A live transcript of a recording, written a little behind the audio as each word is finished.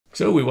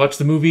So we watched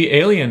the movie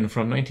Alien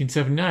from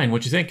 1979.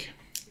 What'd you think?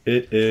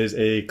 It is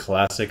a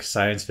classic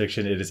science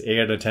fiction. It is 8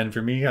 out of 10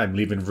 for me. I'm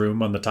leaving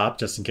room on the top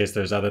just in case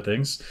there's other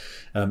things.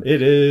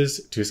 It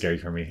is too scary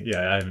for me.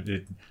 Yeah,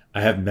 I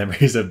have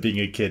memories of being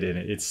a kid in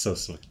it. It's so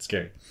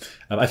scary.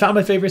 I found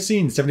my favorite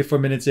scene. 74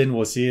 minutes in,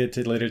 we'll see it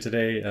later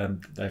today.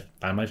 I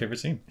found my favorite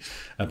scene.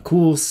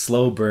 Cool,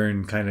 slow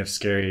burn, kind of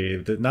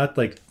scary. Not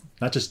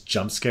just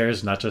jump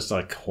scares, not just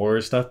like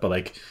horror stuff, but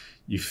like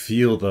you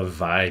feel the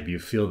vibe, you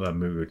feel the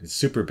mood. It's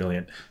super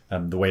brilliant.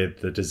 The way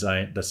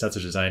the sets are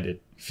designed,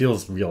 it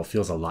feels real,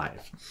 feels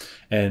alive.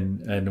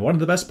 And one of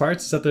the best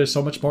parts is that there's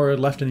so much more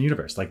left in the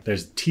universe. Like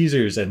there's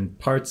teasers and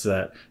parts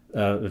that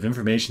of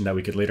information that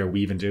we could later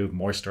weave into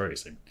more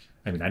stories.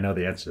 I mean, I know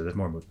the answer. There's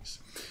more movies,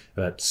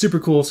 but super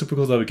cool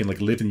that we can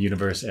like live in the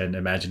universe and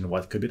imagine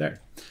what could be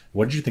there.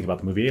 What did you think about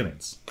the movie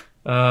Aliens?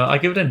 I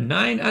give it a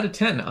 9 out of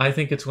 10. I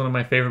think it's one of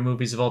my favorite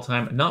movies of all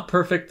time. Not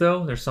perfect,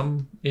 though. There's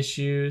some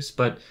issues,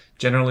 but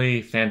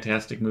generally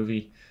fantastic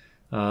movie.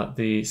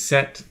 The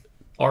set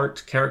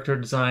art, character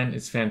design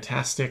is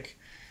fantastic.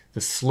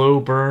 The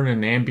slow burn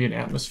and ambient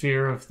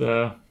atmosphere of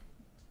the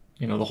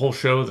whole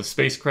show, the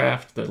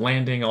spacecraft, the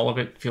landing, all of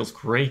it feels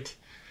great.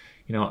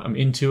 I'm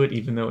into it,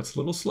 even though it's a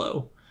little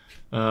slow.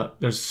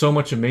 There's so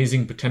much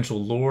amazing potential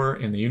lore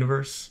in the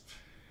universe.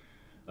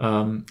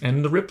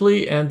 And the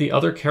Ripley and the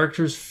other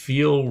characters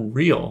feel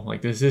real.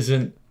 Like this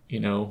isn't,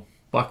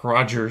 Buck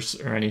Rogers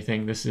or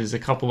anything. This is a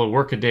couple of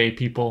workaday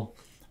people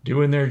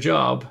doing their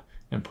job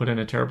and put in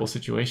a terrible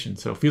situation.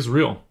 So it feels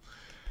real.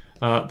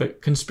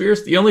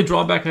 The only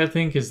drawback I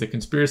think is the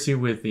conspiracy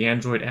with the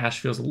android Ash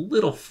feels a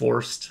little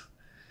forced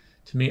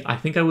to me. I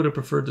think I would have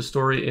preferred the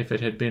story if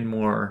it had been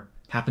more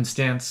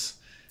happenstance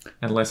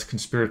and less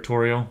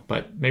conspiratorial,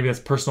 but maybe that's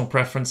personal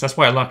preference. That's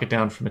why I lock it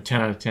down from a 10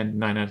 out of 10 to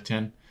 9 out of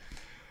 10.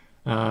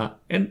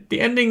 And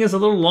the ending is a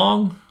little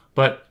long,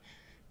 but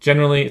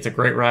generally it's a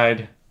great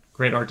ride,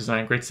 great art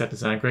design, great set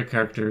design, great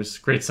characters,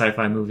 great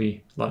sci-fi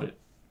movie. Love it.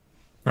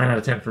 9 out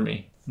of 10 for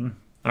me.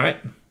 All right,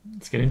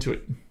 let's get into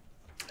it.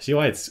 See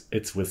why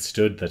it's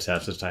withstood the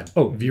test of time.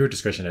 Oh, viewer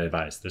discretion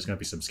advised. There's going to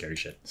be some scary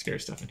shit. Scary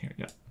stuff in here,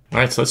 yeah. All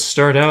right, so let's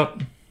start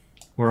out.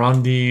 We're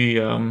on the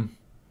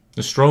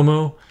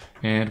Nostromo,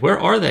 and where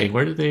are they?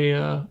 Where did they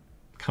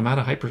come out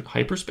of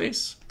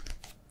hyperspace?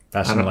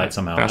 Faster than light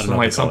somehow. Faster than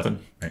light something.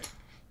 Right.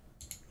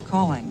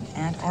 Calling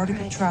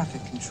Antarctica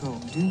Traffic Control.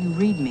 Do you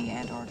read me,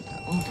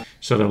 Antarctica? Over.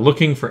 So they're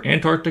looking for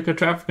Antarctica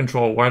traffic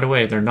control right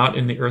away. They're not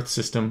in the Earth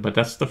system, but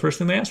that's the first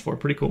thing they asked for.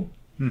 Pretty cool.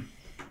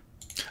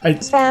 I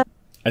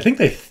think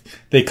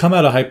they come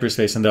out of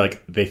hyperspace and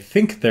they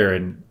think they're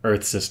in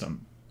Earth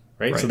system,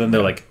 right? So then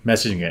they're like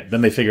messaging it.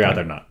 Then they figure out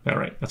they're not. All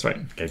right, that's right.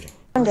 Okay.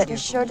 You're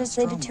sure to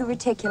Zeta 2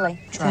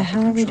 reticuli. What the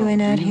hell are we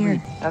doing out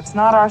here? That's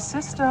not our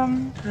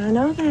system. I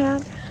know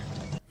that.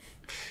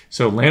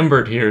 So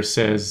Lambert here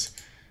says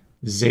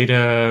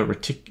Zeta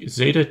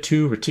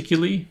 2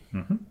 reticuli.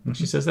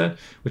 She says that,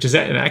 which is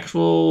an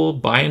actual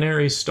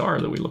binary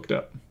star that we looked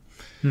up.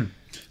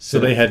 So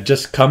they had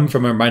just come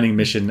from a mining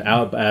mission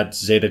out at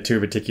Zeta 2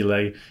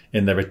 Reticuli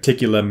in the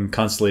Reticulum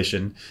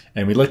constellation,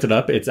 and we looked it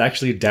up. It's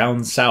actually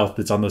down south.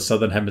 It's on the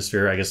southern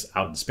hemisphere, I guess,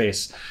 out in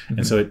space.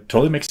 And so it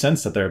totally makes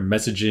sense that they're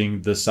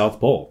messaging the South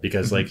Pole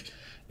because,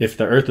 if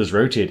the Earth is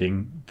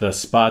rotating, the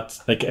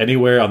spots, like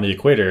anywhere on the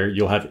equator,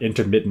 you'll have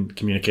intermittent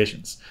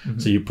communications.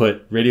 So you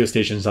put radio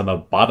stations on the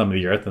bottom of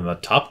the Earth and the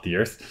top of the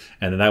Earth,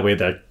 and then that way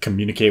they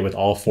communicate with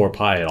all 4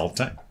 pi at all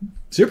the time.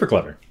 Super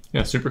clever.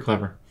 Yeah, super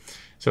clever.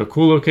 So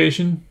cool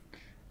location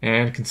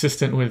and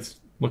consistent with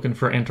looking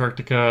for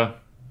Antarctica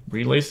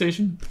relay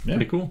station. Yeah.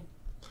 Pretty cool.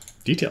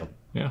 Detailed.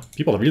 Yeah.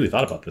 People have really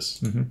thought about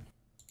this.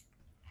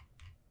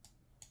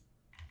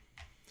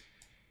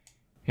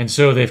 And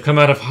so they've come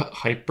out of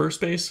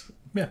hyperspace.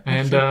 Yeah.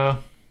 And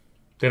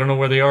they don't know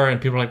where they are. And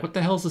people are like, what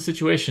the hell's the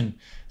situation?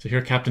 So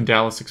here Captain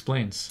Dallas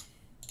explains.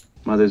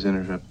 Mother's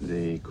interrupted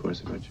the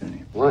course of our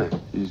journey. Why?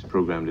 She's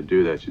programmed to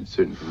do that should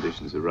certain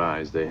conditions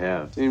arise. They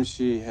have. Seems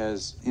she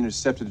has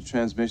intercepted a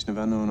transmission of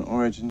unknown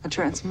origin. A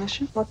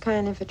transmission? What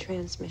kind of a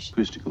transmission?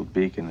 Acoustical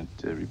beacon.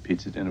 It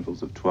repeats at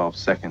intervals of 12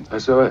 seconds.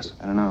 SOS.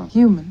 I don't know.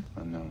 Human?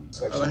 Unknown.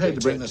 Well, I hate to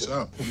bring this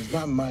up. It's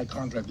not my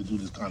contract to do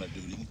this kind of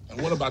duty.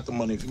 And what about the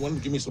money? If you want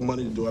to give me some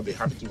money to do, I'd be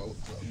happy to.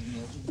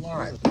 All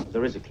right.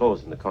 There is a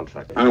clause in the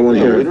contract. I don't want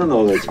to hear it. We don't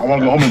know that. I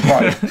want to go home and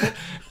party.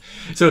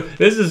 So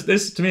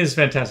this to me is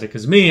fantastic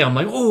because I'm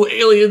like, oh,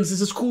 aliens,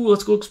 this is cool,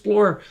 let's go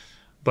explore.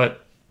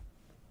 But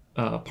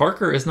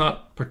Parker is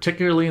not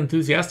particularly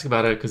enthusiastic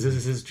about it because this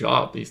is his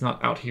job. He's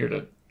not out here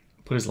to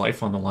put his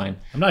life on the line.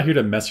 I'm not here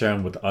to mess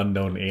around with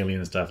unknown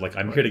alien stuff. Like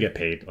I'm here to get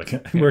paid. Like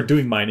we're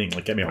doing mining.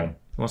 Like get me home.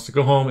 He wants to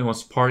go home. He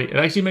wants to party. It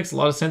actually makes a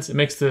lot of sense. It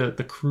makes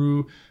the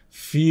crew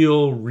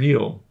feel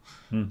real.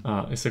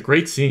 It's a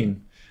great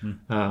scene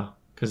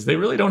because they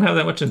really don't have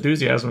that much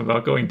enthusiasm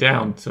about going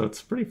down. So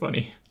it's pretty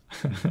funny.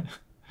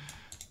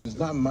 It's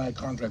not my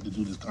contract to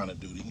do this kind of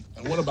duty.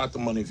 And what about the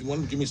money? If you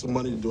want to give me some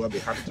money to do, I'd be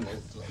happy to.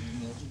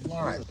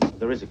 All right.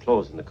 There is a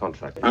clause in the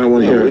contract. I don't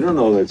want to hear it. We don't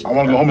know that. I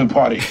want to go home and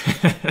party.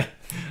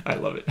 I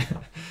love it.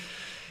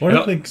 One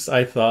of the things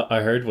I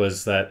heard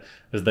was that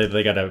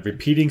they got a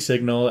repeating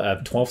signal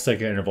at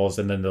 12-second intervals,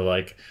 and then they're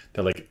like,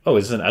 oh,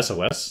 is this an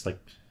SOS? Like,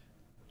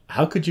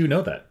 how could you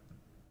know that?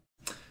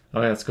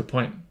 Oh, yeah, that's a good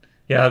point.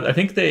 Yeah, I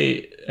think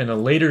in a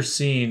later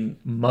scene,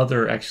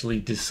 Mother actually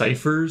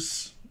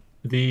deciphers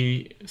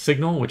the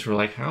signal, which we're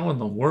like, how in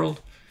the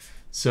world?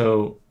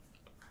 So,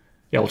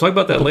 yeah, we'll talk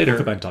about that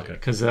later,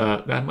 because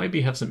that might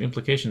have some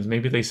implications.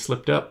 Maybe they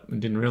slipped up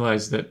and didn't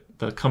realize that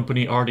the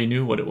company already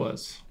knew what it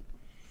was.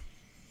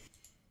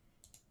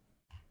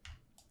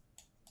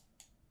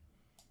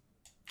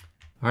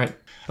 All right.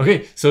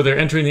 Okay, so they're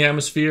entering the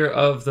atmosphere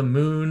of the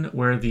moon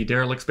where the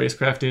derelict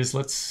spacecraft is.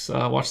 Let's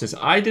watch this.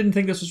 I didn't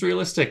think this was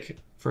realistic,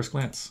 first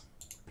glance.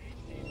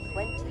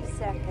 20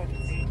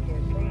 seconds.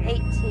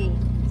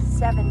 18,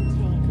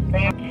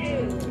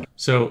 17.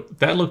 So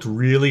that looked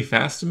really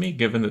fast to me,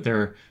 given that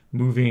they're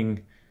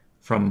moving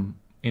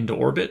into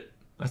orbit.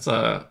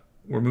 We're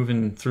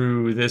moving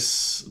through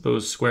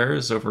those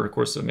squares over a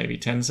course of maybe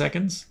 10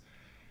 seconds.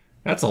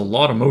 That's a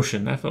lot of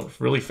motion. That felt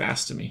really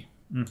fast to me.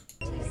 20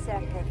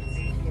 seconds.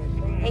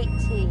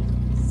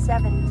 18,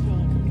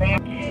 17.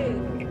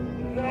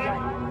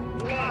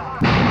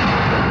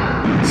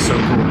 So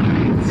cool.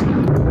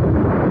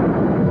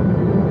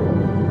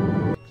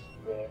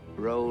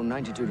 Roll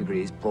 92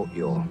 degrees, port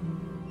yaw.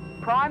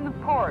 Prime the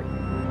port.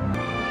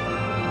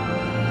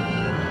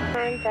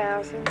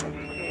 9,000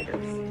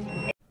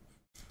 meters.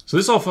 So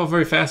this all felt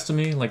very fast to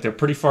me, like they're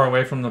pretty far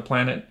away from the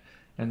planet,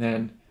 and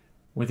then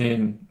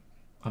within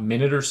a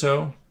minute or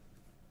so,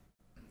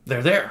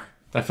 they're there.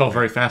 That felt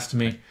very fast to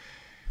me.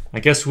 I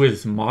guess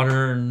with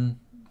modern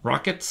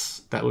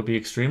rockets, that would be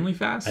extremely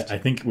fast. I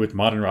think with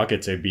modern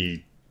rockets, it'd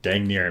be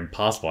dang near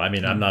impossible. I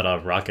mean, I'm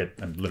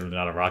literally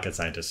not a rocket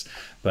scientist,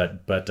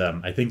 but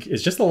I think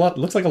it's just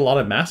looks like a lot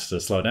of mass to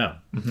slow down.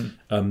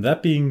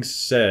 That being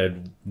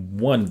said,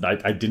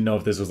 I didn't know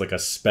if this was like a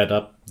sped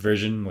up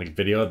version, like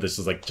video. This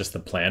is like just the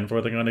plan for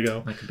where they're going to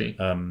go. That could be.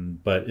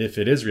 But if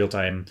it is real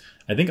time,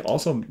 I think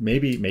also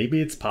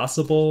maybe it's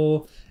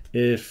possible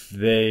if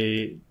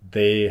they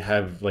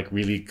have like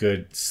really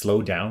good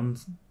slow down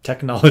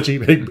technology,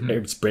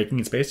 it's braking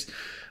in space.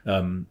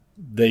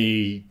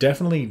 They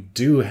definitely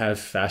do have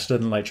faster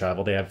than light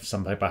travel. They have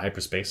some type of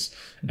hyperspace,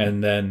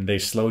 and then they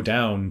slow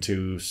down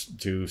to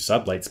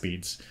sublight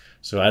speeds.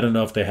 So I don't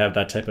know if they have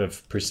that type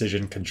of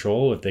precision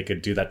control, if they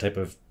could do that type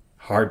of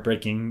hard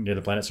braking near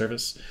the planet's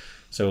surface.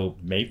 So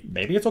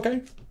maybe it's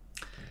okay.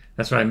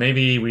 That's right.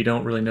 Maybe we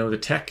don't really know the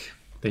tech.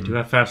 They do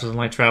have faster than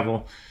light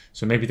travel.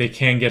 So maybe they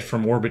can get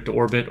from orbit to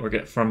orbit, or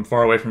get from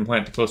far away from a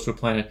planet to close to a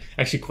planet,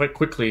 actually quite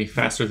quickly,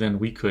 faster than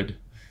we could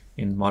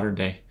in modern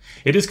day.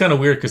 It is kind of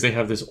weird because they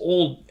have this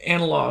old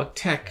analog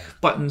tech,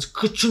 buttons,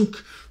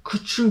 ka-chunk,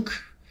 ka-chunk,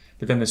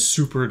 but then the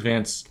super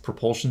advanced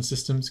propulsion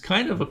systems.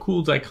 Kind of a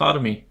cool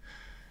dichotomy.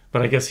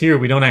 But I guess here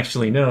we don't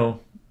actually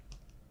know,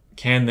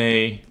 can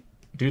they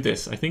do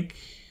this? I think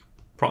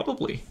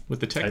probably with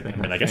the tech they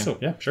have. I guess so.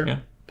 Yeah, sure. Yeah.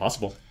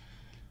 Possible.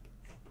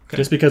 Okay.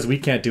 Just because we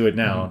can't do it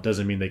now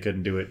doesn't mean they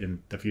couldn't do it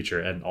in the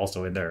future, and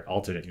also in their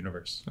alternate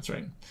universe. That's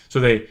right. So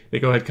they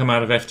go ahead, come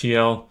out of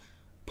FTL,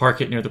 park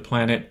it near the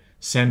planet,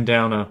 send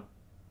down a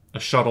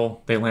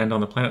shuttle. They land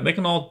on the planet. They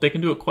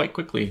can do it quite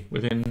quickly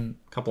within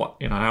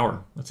an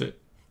hour. That's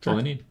it. That's all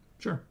they need.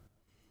 Sure.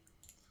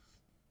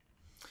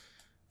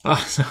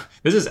 So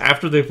this is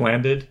after they've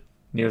landed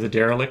near the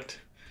derelict,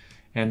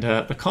 and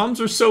the comms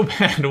are so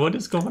bad. What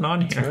is going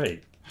on here? That's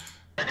right.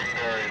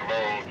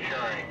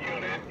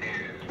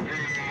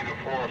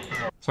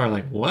 Sorry,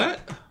 like what?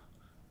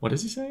 What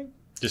is he saying?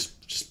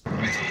 Just.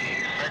 The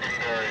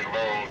secondary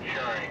load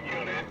sharing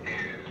unit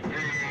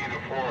is 3 to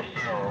 4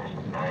 cells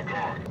are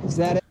gone. Is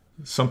that it?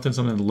 Something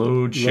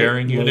load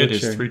sharing Load unit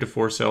is sharing. 3 to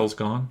 4 cells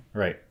gone.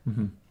 Right.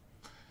 Mm-hmm.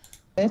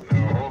 Now,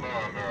 hold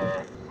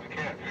on. We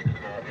can't fix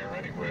it out here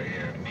anyway,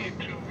 and need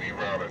to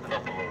reroute a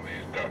couple of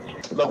these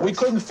ducts. Look, we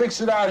couldn't fix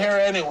it out here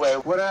anyway.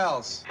 What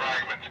else?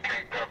 Fragments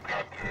caked up,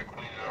 got to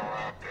clean it all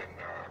out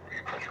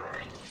and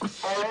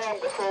repressurize. How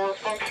long before it's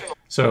functional?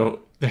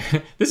 So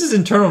this is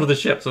internal to the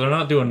ship, so they're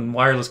not doing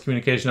wireless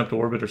communication up to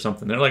orbit or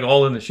something. They're like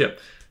all in the ship.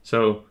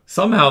 So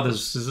somehow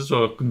this is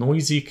a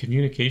noisy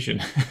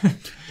communication.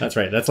 That's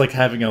right. That's like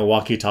having a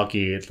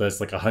walkie-talkie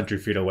that's like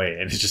 100 feet away,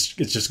 and it's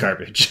just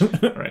garbage.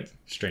 Right.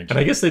 Strange. And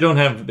I guess they don't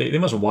have. They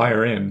must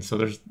wire in.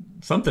 So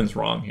something's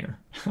wrong here.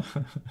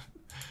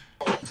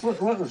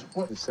 What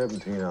is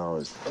 17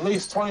 hours? At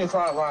least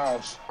 25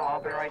 hours.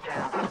 I'll be right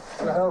down.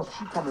 What the hell is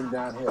she coming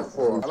down here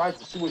for? I'd like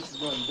to see what she's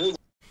going to do.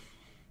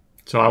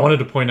 So I wanted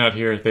to point out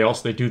here,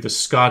 they do the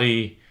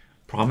Scotty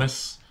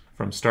promise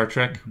from Star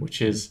Trek,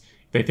 which is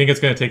they think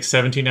it's going to take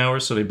 17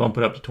 hours, so they bump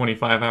it up to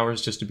 25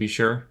 hours just to be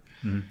sure.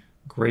 Mm-hmm.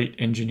 Great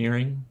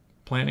engineering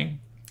planning.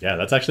 Yeah,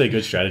 that's actually a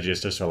good strategy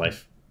just for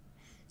life.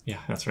 Yeah,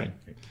 that's right.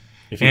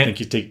 If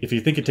you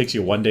think it takes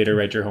you 1 day to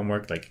write your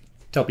homework, like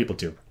tell people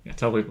 2. Yeah,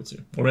 tell people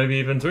 2, or maybe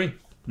even 3.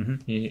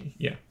 Mm-hmm.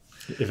 Yeah.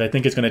 If I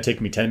think it's going to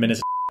take me 10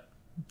 minutes,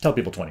 tell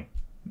people 20.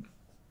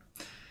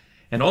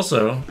 And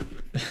also,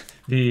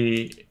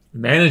 the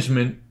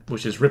management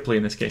which is Ripley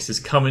in this case, is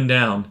coming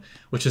down,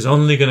 which is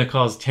only going to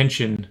cause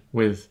tension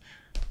with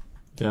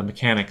the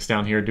mechanics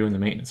down here doing the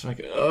maintenance.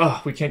 Like,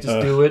 ugh, we can't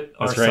just do it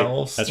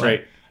ourselves. That's like,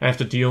 right. I have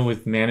to deal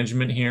with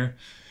management here.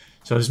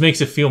 So this makes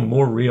it feel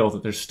more real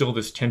that there's still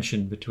this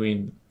tension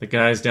between the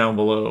guys down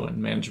below and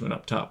management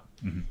up top.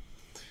 Mm-hmm.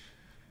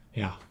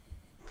 Yeah.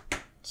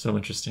 So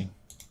interesting.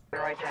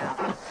 Right down.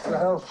 What the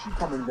hell's she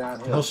coming down here?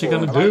 What the hell's she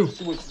gonna do?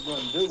 See what she's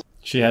gonna do.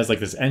 She has like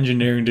this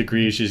engineering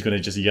degree. She's going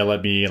to just yell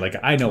at me. Like,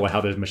 I know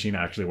how this machine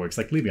actually works.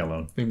 Like, leave me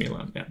alone. Leave me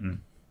alone, yeah.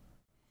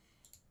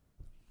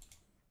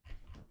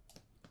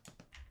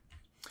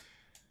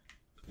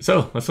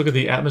 So let's look at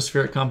the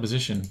atmospheric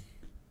composition.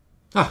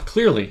 Ah,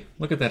 clearly.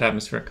 Look at that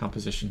atmospheric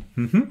composition.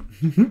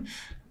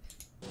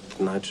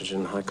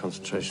 Nitrogen, high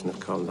concentration of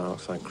carbon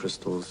dioxide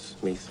crystals,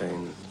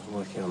 methane,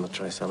 working on the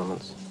trace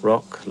elements.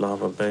 Rock,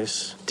 lava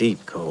base,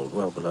 deep cold,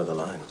 well below the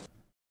line.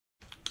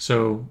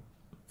 So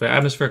the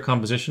atmospheric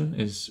composition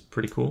is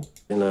pretty cool.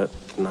 Inert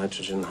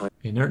nitrogen, high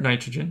Inert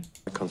nitrogen,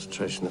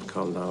 concentration of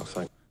carbon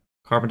dioxide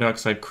carbon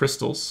dioxide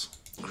crystals,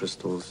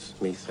 crystals,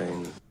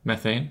 methane,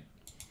 methane.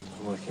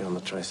 working on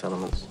the trace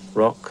elements.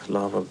 Rock,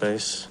 lava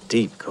base,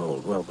 deep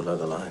cold, well below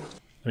the line.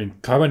 I mean,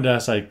 carbon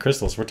dioxide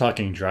crystals, we're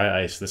talking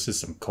dry ice. This is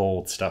some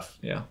cold stuff.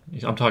 Yeah,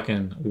 I'm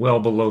talking well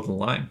below the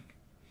line.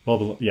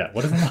 Well, yeah.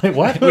 What is the line?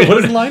 What? What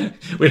is the line?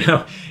 We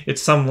know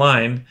it's some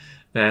line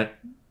that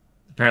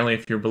apparently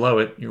if you're below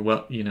it, you're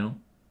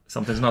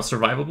something's not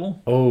survivable.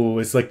 Oh,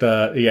 it's like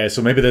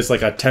so maybe there's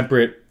like a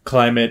temperate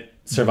climate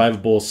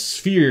survivable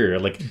sphere.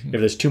 Like if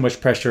there's too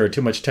much pressure or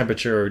too much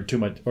temperature or too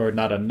much or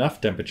not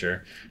enough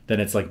temperature, then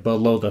it's like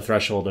below the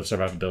threshold of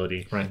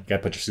survivability. Right. You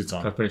gotta put your suits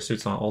on. Gotta put your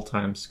suits on at all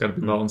times. Gotta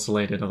be well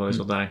insulated, otherwise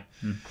you'll die.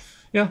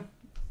 Yeah.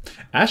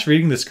 Ash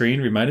reading the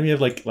screen reminded me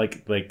of like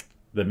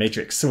the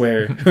Matrix,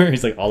 where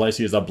he's like, all I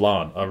see is a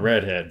blonde, a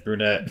redhead,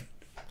 brunette.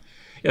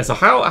 Yeah, so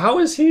how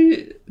is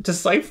he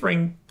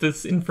deciphering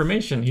this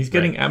information? He's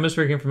getting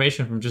atmospheric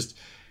information from just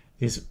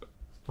these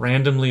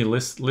randomly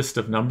list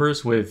of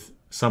numbers with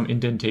some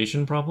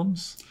indentation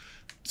problems.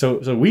 So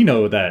we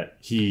know that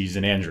he's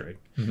an android,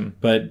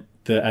 but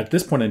at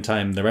this point in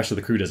time, the rest of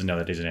the crew doesn't know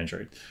that he's an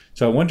android.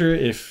 So I wonder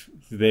if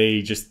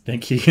they just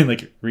think he can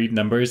like read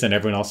numbers, and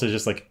everyone else is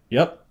just like,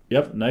 yep,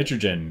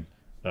 nitrogen.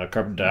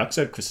 Carbon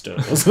dioxide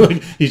crystals.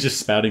 Like, he's just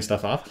spouting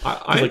stuff off.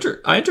 I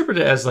interpret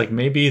it as like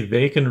maybe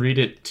they can read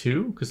it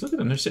too, because look at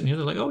them, they're sitting here,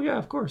 they're like, oh yeah,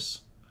 of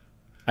course.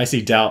 I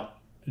see doubt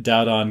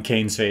on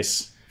Kane's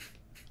face.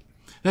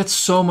 That's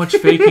so much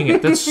faking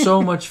it. That's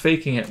so much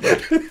faking it.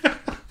 Like,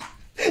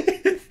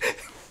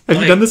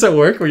 have you done this at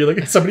work, where you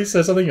like somebody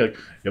says something, you're like,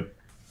 yep.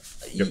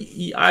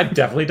 I've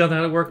definitely done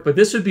that at work, but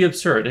this would be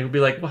absurd. It would be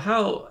like, well,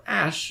 how,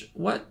 Ash,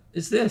 what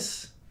is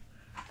this?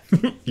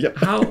 Yep.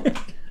 How?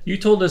 You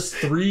told us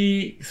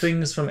 3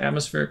 things from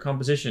atmospheric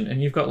composition,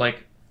 and you've got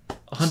like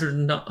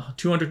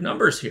 200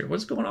 numbers here.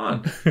 What's going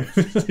on?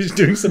 He's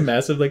doing some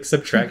massive like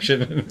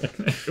subtraction.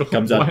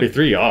 Comes out to be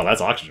 3. Oh,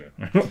 that's oxygen.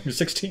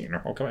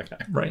 16. Oh, come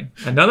back. Right.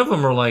 And none of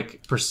them are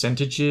like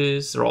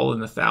percentages. They're all in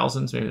the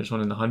thousands. Maybe there's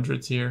one in the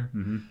hundreds here.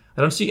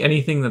 I don't see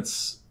anything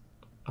that's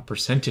a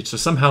percentage. So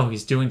somehow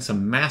he's doing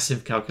some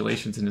massive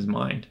calculations in his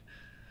mind.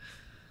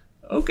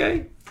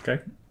 Okay.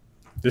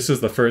 This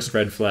is the first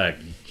red flag.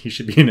 He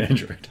should be an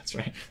android. That's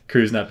right.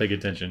 Crew's not paying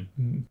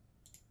attention.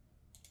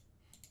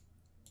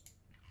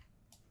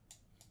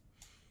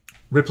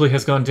 Ripley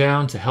has gone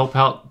down to help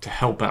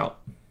out.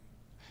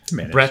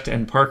 Manage. Brett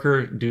and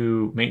Parker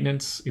do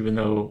maintenance, even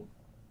though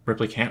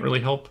Ripley can't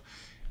really help.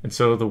 And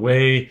so the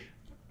way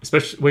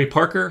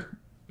Parker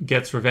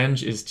gets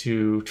revenge is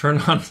to turn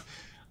on,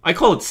 I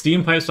call it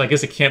steam pipes, but I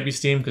guess it can't be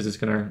steam because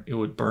it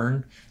would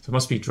burn. So it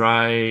must be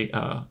dry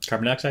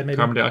carbon dioxide, maybe?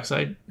 Carbon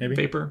dioxide maybe?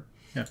 vapor.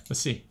 Yeah. Let's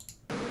see.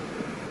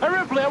 Hey,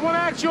 Ripley, I want to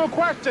ask you a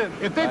question.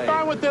 If they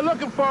find what they're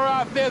looking for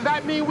out there, does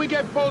that mean we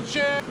get full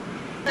share?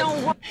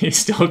 He's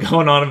still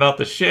going on about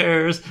the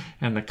shares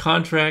and the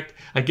contract.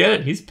 I get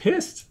it. He's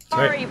pissed.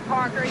 Sorry,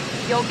 Parker.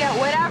 You'll get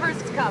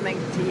whatever's coming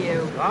to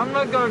you. I'm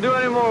not going to do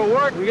any more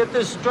work. We get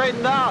this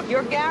straightened out.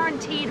 You're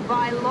guaranteed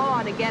by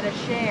law to get a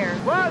share.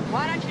 What?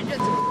 Why don't you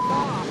just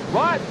off?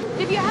 What?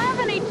 If you have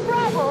any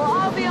trouble,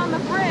 I'll be on the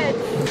bridge.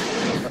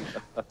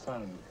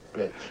 Son of a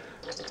bitch.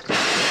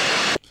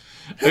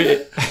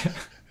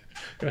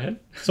 Go ahead.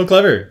 So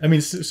clever. I mean,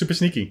 super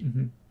sneaky.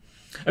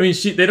 I mean,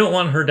 they don't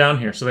want her down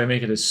here, so they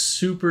make it as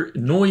super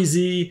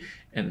noisy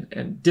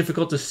and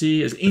difficult to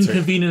see, as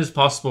inconvenient as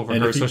possible for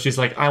her. So she's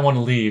like, I want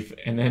to leave.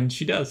 And then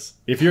she does.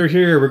 If you're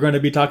here, we're going to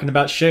be talking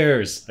about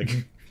shares.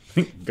 Like,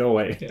 go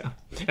away. Yeah.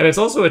 And it's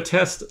also a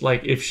test.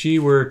 Like, if she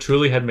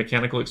truly had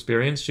mechanical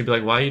experience, she'd be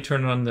like, why are you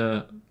turning on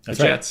the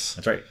jets?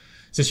 That's right.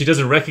 Since she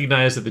doesn't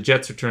recognize that the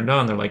jets are turned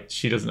on, they're like,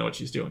 she doesn't know what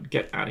she's doing.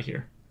 Get out of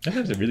here.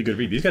 That's a really good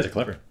read. These guys are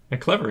clever. They're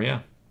clever,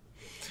 yeah.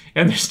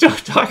 And they're still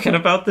talking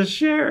about the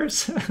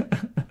shares.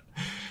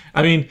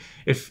 I mean,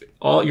 if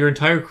your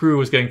entire crew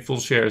was getting full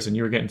shares and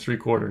you were getting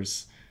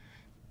 3/4,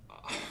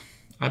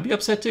 I'd be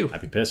upset too.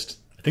 I'd be pissed.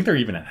 I think they're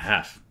even at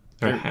half.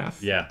 They're at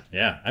half? Yeah.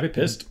 I'd be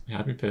pissed. Yeah,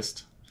 I'd be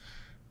pissed.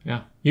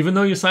 Yeah. Even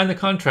though you signed the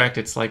contract,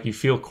 it's like you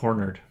feel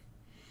cornered.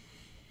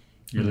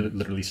 You're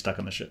literally stuck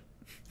on the ship.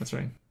 That's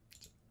right.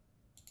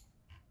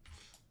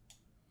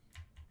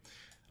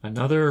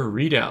 Another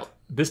readout.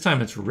 This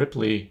time it's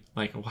Ripley.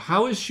 Like,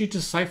 how is she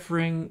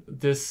deciphering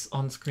this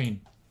on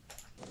screen?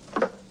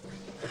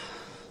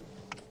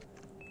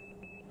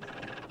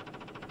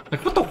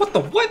 Like,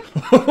 what?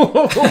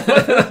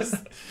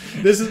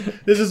 This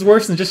is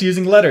worse than just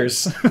using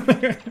letters.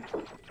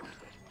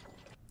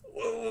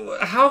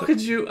 How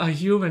could a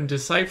human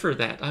decipher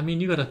that? I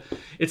mean,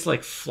 it's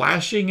like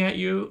flashing at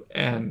you,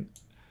 and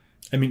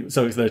I mean,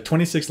 so there are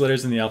 26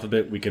 letters in the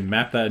alphabet. We can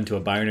map that into a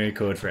binary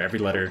code for every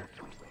letter.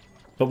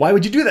 But why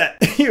would you do that?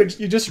 you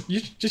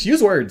just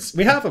use words.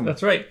 We have them.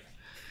 That's right.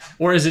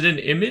 Or is it an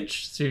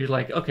image? So you're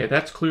like, okay,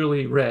 that's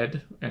clearly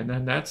red, and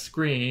then that's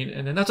green,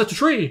 and then that's a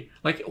tree.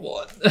 Like,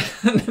 what?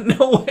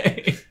 No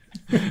way.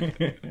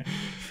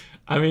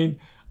 I mean,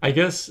 I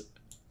guess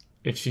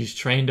if she's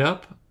trained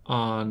up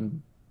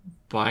on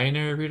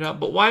binary readout,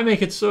 but why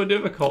make it so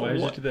difficult? Why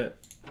did you do that?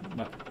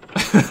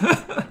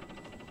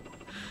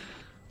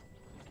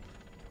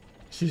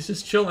 She's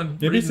just chilling.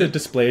 Maybe it's a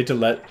display to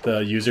let the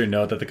user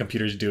know that the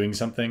computer's doing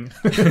something.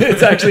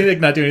 It's actually like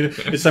not doing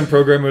anything. It's some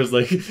programmer was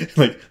like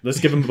let's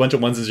give them a bunch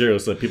of ones and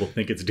zeros so that people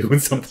think it's doing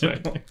something.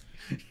 That's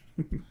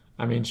right.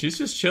 I mean, she's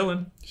just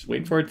chilling. Just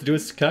waiting for it to do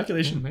its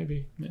calculation. Yeah,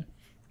 maybe. Yeah.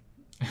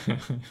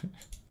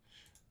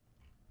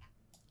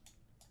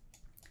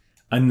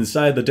 On the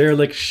side, the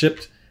derelict ship,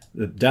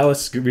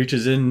 Dallas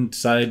reaches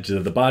inside to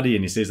the body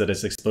and he says that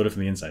it's exploded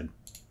from the inside.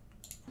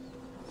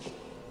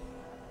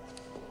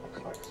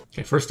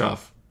 Okay, first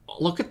off,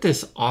 look at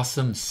this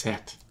awesome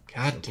set.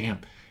 God damn.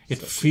 It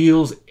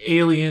feels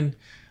alien.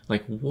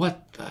 Like,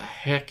 what the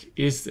heck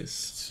is this?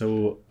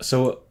 So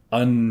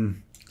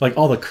like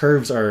all the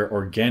curves are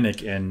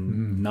organic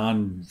and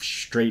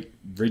non-straight,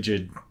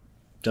 rigid.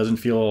 Doesn't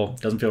feel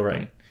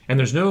right. And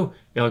there's no,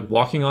 like,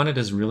 walking on it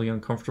is really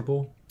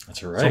uncomfortable.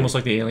 That's right. It's almost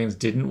like the aliens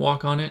didn't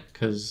walk on it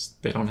because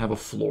they don't have a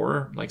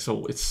floor. Like,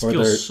 so it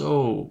feels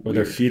so Or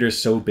their feet are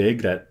so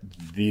big that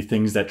the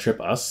things that trip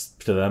us,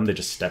 to them, they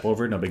just step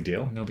over it. No big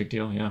deal. No big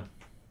deal, yeah.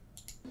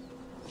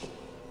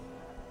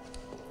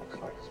 Looks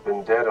like it's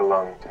been dead a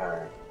long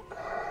time.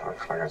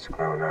 Looks like it's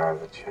grown out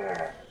of the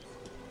chair.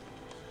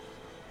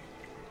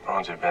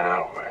 Bones have been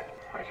outward,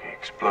 like he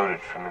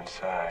exploded from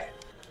inside.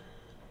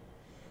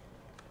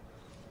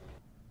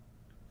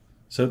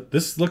 So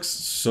this looks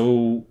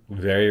so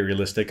very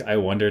realistic. I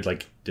wondered,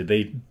 like, did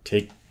they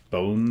take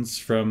bones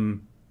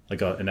from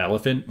like an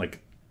elephant,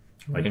 like,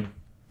 and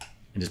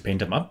just paint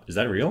them up? Is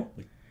that real?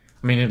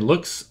 I mean, it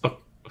looks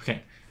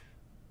okay.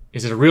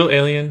 Is it a real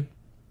alien?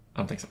 I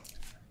don't think so.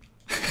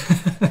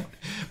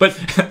 But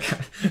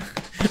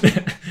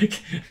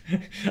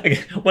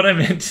what I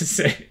meant to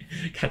say,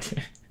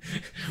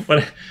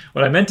 what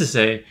I meant to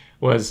say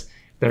was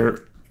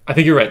I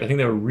think you're right. I think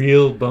there are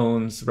real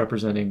bones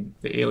representing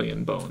the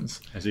alien bones.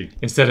 I see.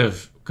 Instead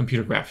of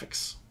computer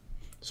graphics.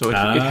 So it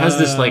has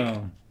this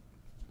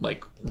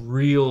like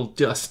real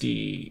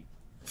dusty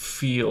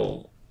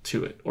feel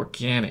to it,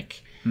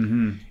 organic.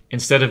 Mm-hmm.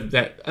 Instead of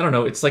that, I don't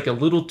know. It's like a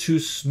little too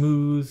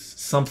smooth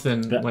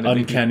something. The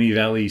uncanny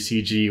valley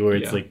CG where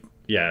it's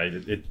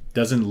it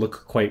doesn't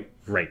look quite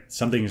right.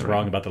 Something's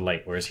wrong about the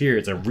light. Whereas here,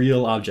 it's a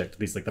real object.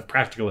 At least like the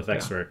practical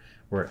effects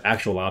were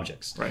actual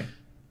objects. Right.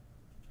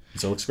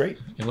 So it looks great.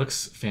 It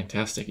looks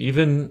fantastic.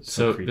 Even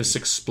so creepy. this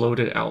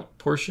exploded out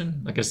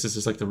portion, I guess this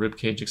is like the rib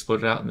cage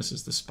exploded out and this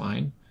is the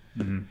spine.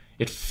 Mm-hmm.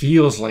 It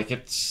feels like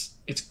it's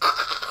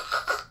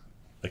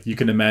like you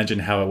can imagine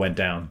how it went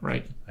down.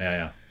 Right.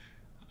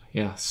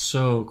 Yeah,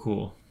 so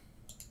cool.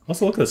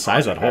 Also look at the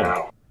size of that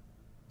hole.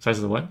 Size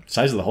of the what?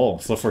 Size of the hole.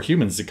 So for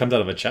humans, it comes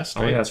out of a chest,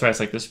 right? Oh yeah, that's right. It's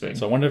like this big.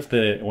 So I wonder if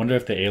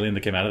the alien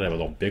that came out of that was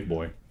a big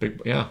boy.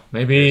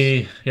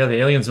 Maybe the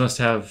aliens must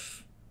have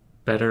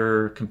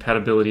better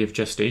compatibility of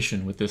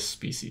gestation with this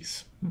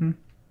species. Mm-hmm.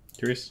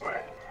 Curious.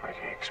 Like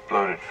he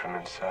exploded from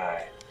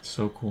inside.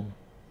 So cool.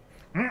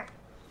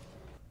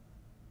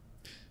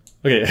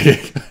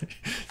 Okay,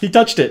 he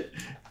touched it.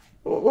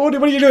 What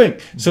are you doing?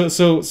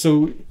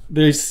 So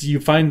you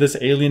find this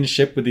alien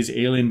ship with these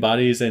alien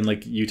bodies, and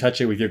like you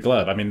touch it with your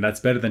glove. I mean, that's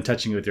better than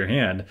touching it with your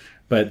hand.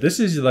 But this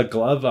is the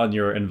glove on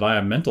your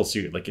environmental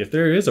suit. Like if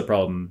there is a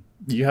problem,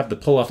 you have to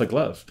pull off the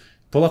glove.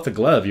 Pull off the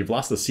glove, you've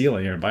lost the seal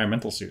in your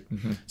environmental suit.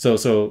 Mm-hmm.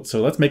 So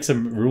let's make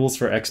some rules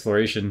for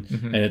exploration,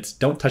 and it's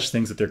don't touch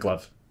things with your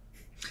glove.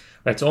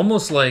 It's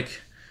almost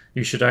like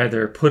you should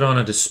either put on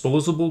a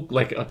disposable,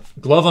 like a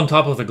glove on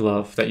top of the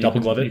glove that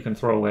you can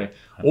throw away,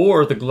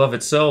 or the glove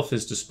itself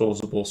is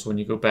disposable. So when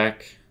you go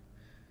back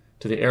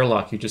to the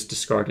airlock, you just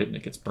discard it and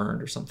it gets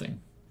burned or something.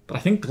 But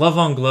I think glove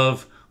on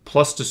glove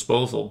plus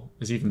disposal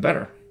is even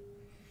better.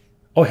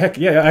 Oh heck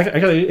yeah! I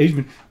got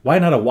even. Why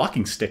not a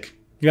walking stick?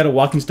 You got a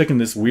walking stick in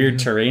this weird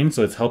terrain,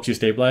 so it helps you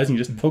stabilize, and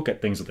you just poke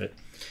at things with it.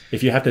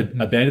 If you have to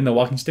abandon the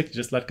walking stick, you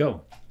just let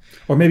go.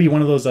 Or maybe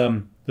one of those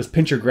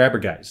pincher grabber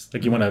guys.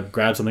 Like you want to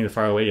grab something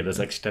far away, you have this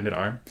extended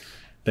arm.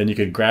 Then you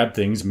could grab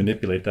things,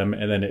 manipulate them,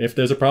 and then if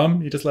there's a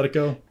problem, you just let it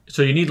go.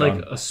 So you need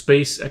like a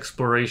space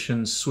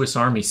exploration Swiss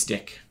Army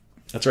stick.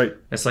 That's right.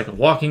 It's like a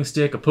walking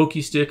stick, a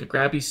pokey stick, a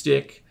grabby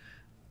stick,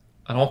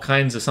 and all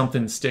kinds of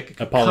something stick.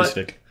 A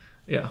polystick.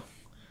 Yeah.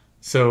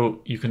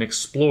 So you can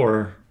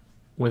explore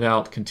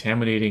without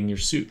contaminating your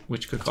suit,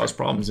 which could cause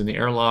problems in the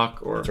airlock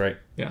or... That's right.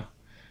 Yeah.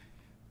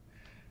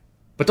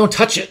 But don't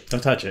touch it.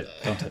 Don't touch it.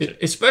 Don't touch it.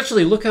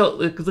 Especially look at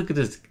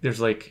this. There's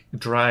like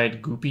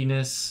dried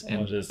goopiness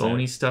and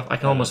bony stuff. I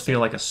can almost feel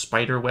like a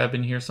spider web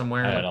in here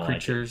somewhere. Like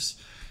creatures.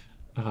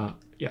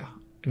 Yeah.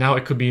 Now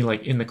it could be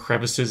like in the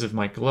crevices of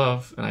my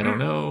glove, and I don't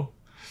know.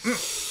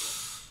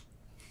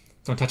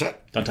 Don't touch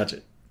it. Don't touch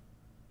it.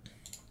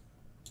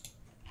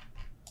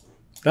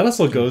 That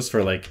also goes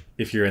for like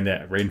if you're in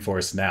the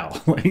rainforest now.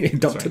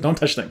 Don't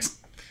touch things.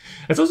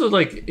 It's also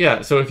like,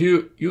 yeah, so if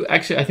you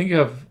actually, I think you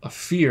have a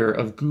fear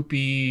of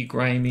goopy,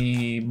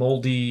 grimy,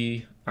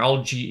 moldy,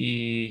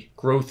 algae,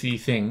 growthy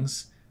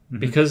things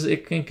because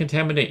it can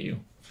contaminate you.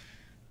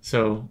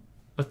 So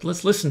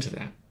let's listen to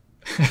that.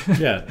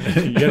 Yeah,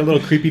 you get a little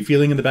creepy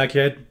feeling in the back of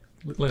your head.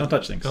 Don't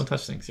touch things. Don't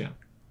touch things, yeah.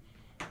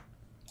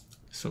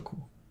 So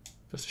cool.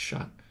 Just a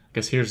shot. I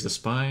guess here's the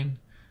spine.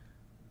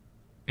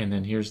 And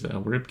then here's the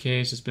rib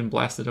cage that's been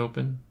blasted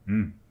open.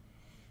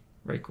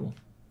 Very cool.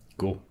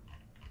 Cool.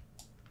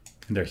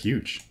 And they're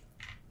huge.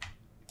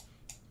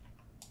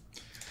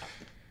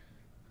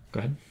 Go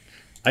ahead.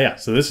 Yeah,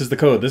 so this is the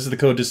code. This is the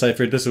code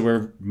deciphered. This is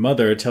where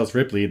Mother tells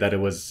Ripley that it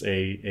was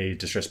a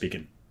distress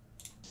beacon.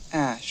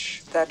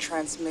 Ash, that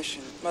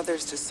transmission.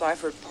 Mother's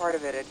deciphered part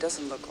of it. It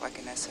doesn't look like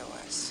an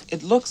SOS.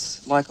 It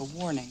looks like a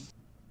warning.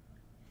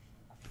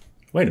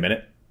 Wait a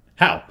minute.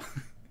 How?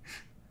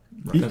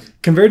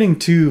 Converting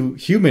to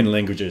human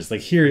languages, like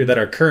here that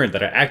are current,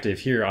 that are active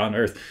here on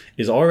Earth,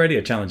 is already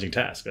a challenging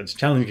task. It's a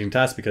challenging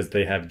task because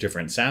they have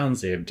different sounds,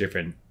 they have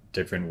different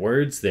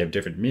words, they have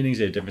different meanings,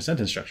 they have different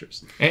sentence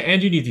structures.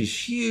 And you need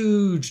these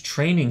huge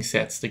training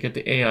sets to get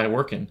the AI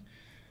working.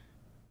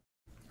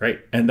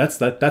 Right, and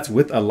that's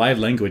with a live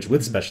language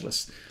with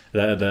specialists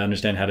that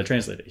understand how to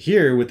translate it.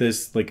 Here, with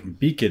this like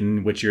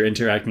beacon, which you're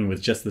interacting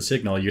with just the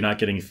signal, you're not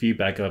getting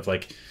feedback of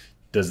like,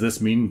 does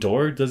this mean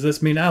door? Does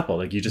this mean apple?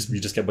 Like you just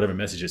get whatever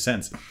message it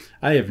sends.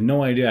 I have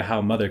no idea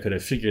how Mother could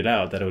have figured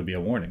out that it would be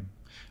a warning.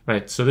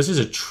 Right. So this is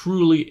a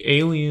truly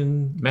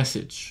alien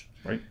message.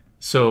 Right.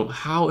 So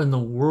how in the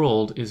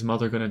world is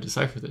Mother going to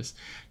decipher this?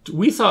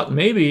 We thought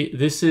maybe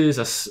this is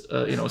a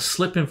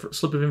slip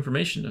of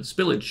information, a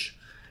spillage,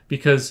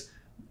 because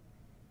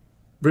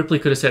Ripley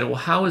could have said, "Well,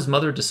 how is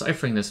Mother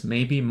deciphering this?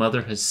 Maybe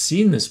Mother has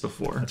seen this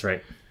before." That's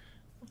right.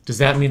 Does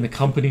that mean the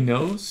company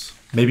knows?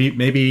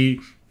 Maybe.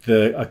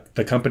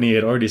 The company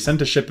had already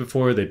sent a ship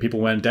before. The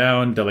people went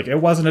down. They're like, it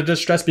wasn't a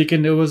distress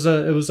beacon. It was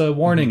a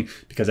warning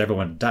because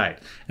everyone died.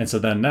 And so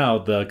then now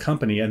the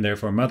company and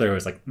therefore Mother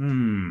was like,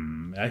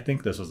 I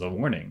think this was a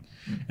warning.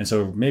 And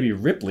so maybe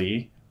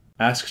Ripley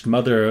asked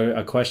Mother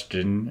a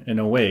question in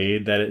a way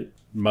that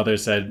Mother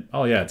said,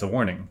 oh yeah, it's a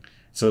warning.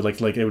 So like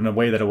in a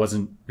way that it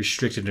wasn't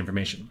restricted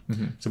information.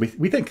 So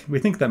we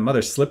think that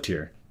Mother slipped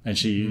here and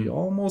she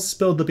almost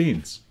spilled the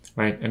beans.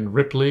 Right, and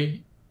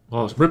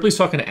Ripley's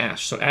talking to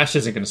Ash, so Ash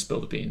isn't going to spill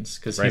the beans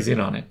because he's in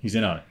on it. He's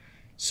in on it.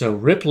 So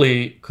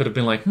Ripley could have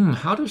been like,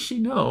 how does she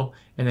know?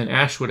 And then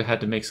Ash would have had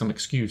to make some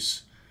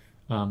excuse.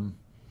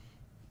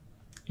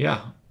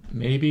 Yeah,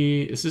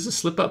 maybe this is a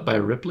slip up by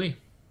Ripley.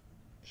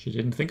 She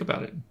didn't think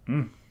about it.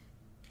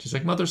 She's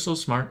like, Mother's so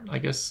smart. I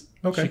guess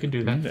she can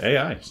do that.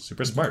 AI,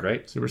 super smart,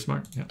 right? Super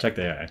smart, yeah. Check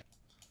the AI.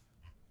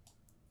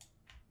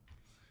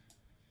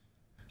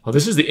 Well,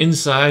 this is the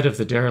inside of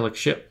the derelict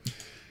ship.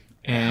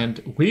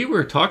 And we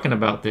were talking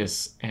about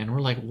this, and we're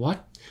like,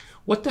 what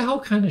the hell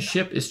kind of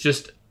ship is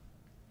just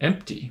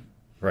empty?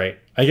 Right.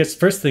 I guess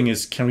first thing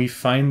is, can we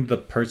find the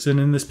person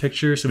in this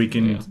picture so we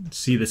can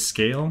see the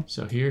scale?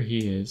 So here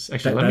he is.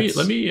 Actually,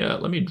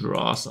 let me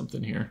draw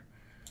something here,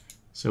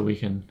 so we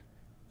can.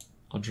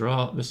 I'll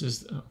draw. This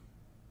is.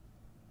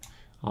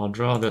 I'll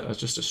draw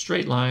just a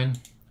straight line,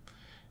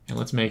 and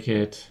let's make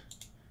it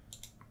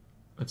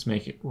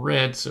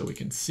red so we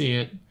can see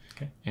it.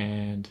 Okay.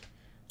 And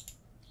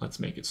let's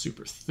make it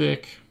super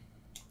thick.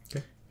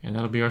 Okay. And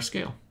that'll be our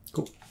scale.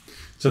 Cool.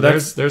 So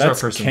that's our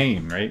person.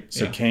 Kane, right?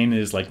 So yeah. Kane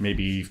is like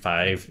maybe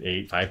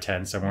 5'8",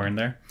 5'10", somewhere in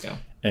there. Yeah.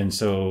 And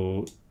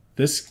so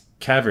this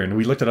cavern,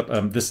 we looked it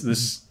up. This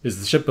is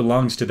the ship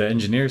belongs to the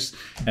engineers,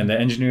 and the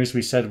engineers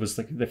we said was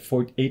like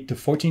 8 to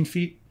 14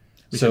 feet.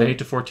 We said 8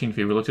 to 14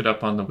 feet. We looked it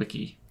up on the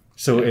wiki.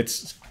 So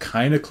it's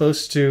kind of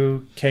close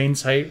to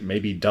Kane's height,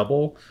 maybe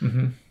double.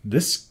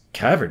 This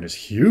cavern is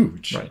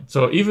huge. Right.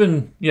 So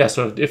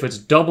so if it's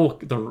double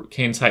the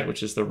Kane's height,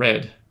 which is the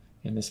red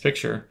in this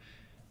picture,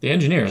 the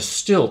engineer is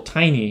still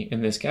tiny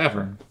in this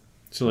cavern.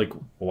 So like,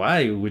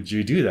 why would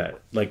you do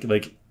that? Like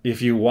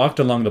if you walked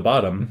along the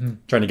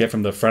bottom, trying to get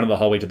from the front of the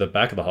hallway to the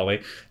back of the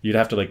hallway, you'd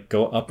have to like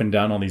go up and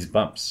down all these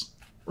bumps.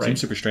 Right.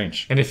 Seems super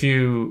strange. And if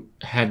you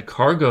had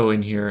cargo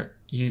in here,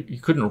 you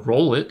couldn't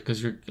roll it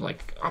because you're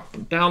like up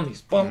and down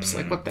these bumps.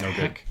 Like what the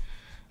heck? Good.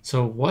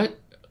 So what?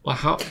 Well,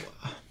 how?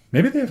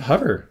 Maybe they have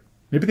hover.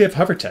 Maybe they have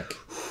hover tech.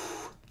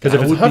 Because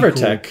if it's would be hover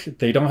cool. tech,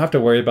 they don't have to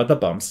worry about the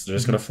bumps. They're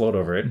just going to float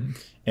over it.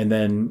 And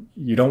then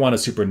you don't want a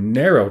super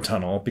narrow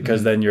tunnel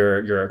because then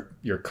your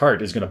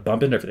cart is going to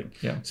bump into everything.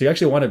 Yeah. So you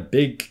actually want a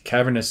big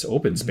cavernous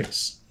open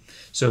space.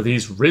 So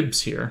these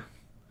ribs here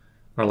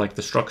are like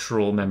the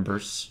structural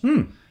members.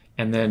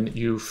 And then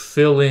you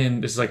fill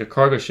in, this is like a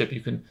cargo ship,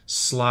 you can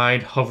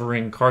slide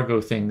hovering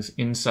cargo things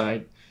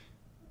inside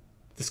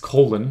this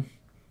colon.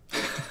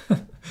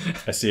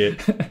 I see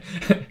it.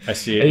 I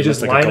see it. And you It just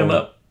looks like a line them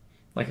colon. up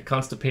like a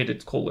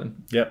constipated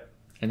colon. Yep.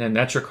 And then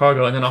that's your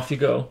cargo, and then off you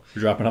go.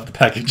 You're dropping off the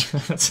package.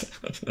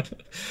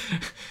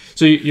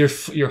 So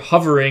you're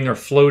hovering or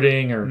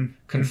floating or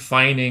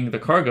confining the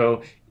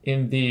cargo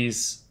in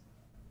these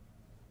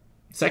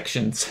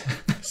sections.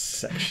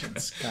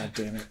 Sections. God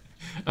damn it.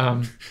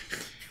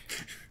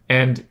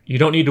 And you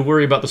don't need to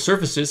worry about the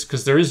surfaces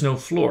because there is no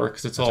floor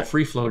because it's all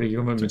free floating.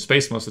 You're moving in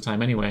space most of the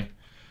time anyway.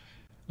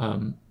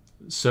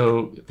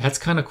 So that's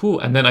kind of cool.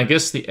 And then I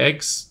guess the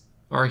eggs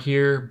are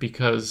here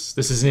because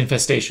this is an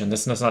infestation.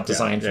 This is not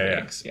designed for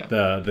eggs. Yeah.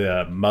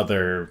 The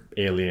mother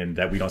alien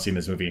that we don't see in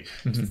this movie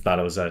thought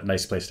it was a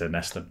nice place to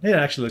nest them. Yeah, it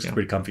actually looks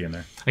pretty comfy in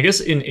there. I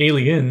guess in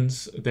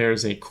Aliens,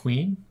 there's a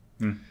queen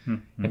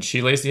and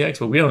she lays the eggs,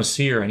 but we don't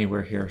see her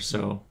anywhere here.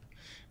 So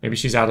maybe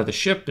she's out of the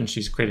ship and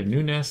she's created a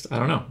new nest. I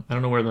don't know. I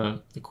don't know where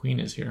the queen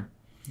is here.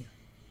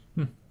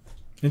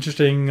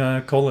 Interesting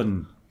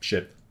colon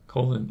ship.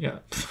 Colon, yeah.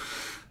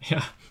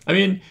 Yeah. I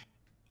mean,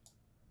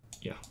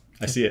 yeah.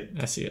 I see it.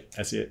 I see it.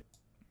 I see it.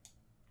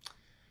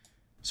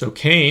 So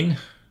Kane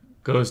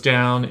goes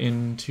down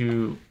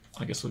into,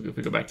 I guess if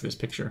we go back to this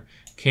picture,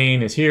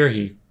 Kane is here.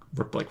 He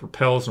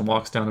repels and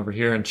walks down over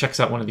here and checks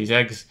out one of these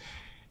eggs.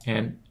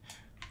 And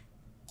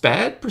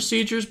bad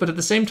procedures, but at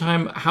the same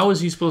time, how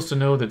is he supposed to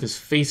know that this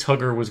face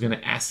hugger was going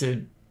to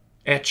acid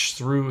etch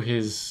through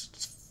his...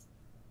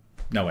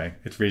 No way.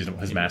 It's reasonable.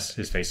 His mask,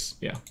 his face.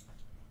 Yeah.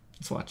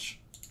 Let's watch.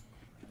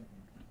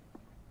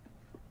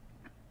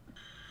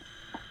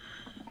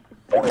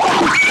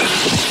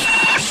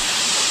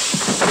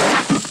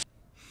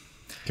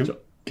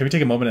 Can we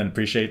take a moment and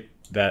appreciate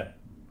that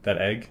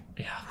egg?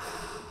 Yeah.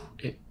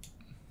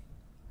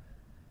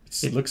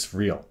 It looks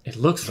real. It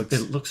looks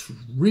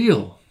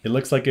real. It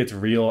looks like it's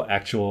real,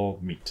 actual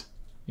meat.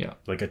 Yeah.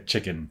 Like a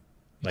chicken.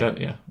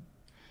 Yeah.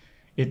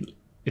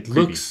 It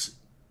looks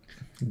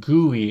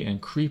gooey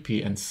and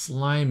creepy and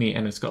slimy,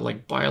 and it's got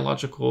like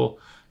biological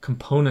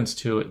components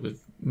to it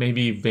with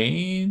maybe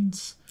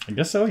veins. I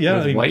guess so,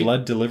 yeah. I mean, white,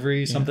 blood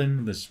delivery,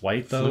 something. This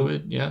white, though.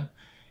 Fluid, yeah.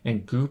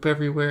 And goop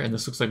everywhere, and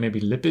this looks like maybe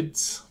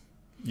lipids.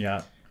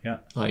 Yeah, yeah.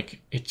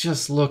 Like, it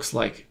just looks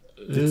like...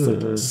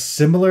 It's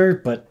similar,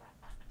 but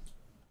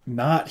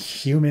not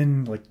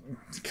human. Like,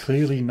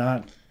 clearly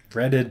not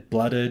breaded,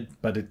 blooded,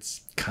 but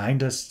it's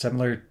kind of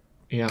similar.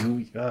 Yeah.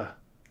 Gooey.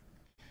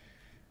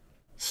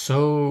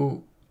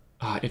 So,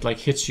 it like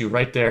hits you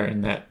right there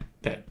in that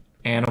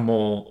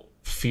animal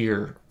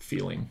fear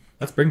feeling.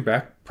 Let's bring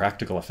back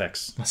practical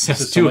effects. This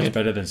is so much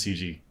better than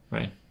CG.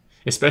 Right.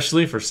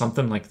 Especially for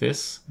something like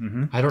this.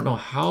 Mm-hmm. I don't know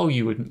how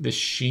you would... This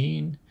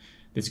sheen,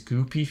 this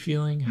goopy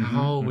feeling,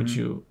 how would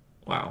you...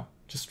 Wow.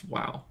 Just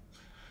wow.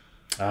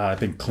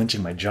 I've been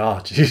clenching my jaw.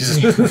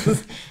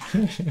 Jesus.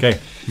 Okay.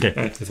 Right.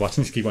 Let's watch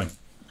this. Keep going.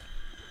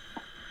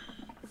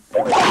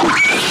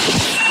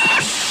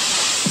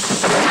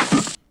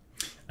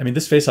 I mean,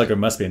 this facehugger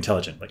must be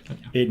intelligent. Like,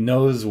 it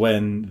knows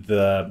when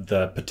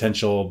the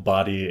potential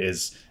body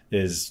is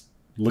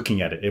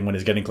looking at it and when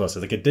it's getting closer.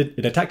 Like,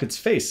 it attacked its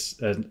face,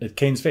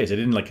 Kane's face. It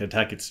didn't like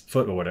attack its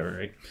foot or whatever,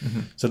 right?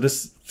 So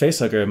this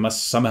facehugger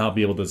must somehow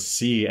be able to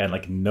see and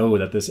like know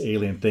that this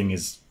alien thing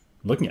is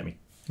looking at me.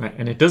 Right,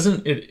 and it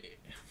doesn't.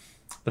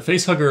 The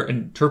facehugger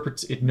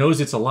interprets. It knows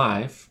it's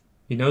alive.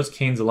 He knows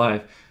Kane's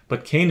alive,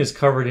 but Kane is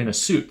covered in a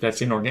suit that's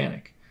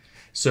inorganic.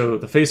 So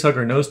the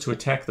facehugger knows to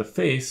attack the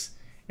face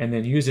and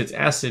then use its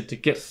acid to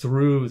get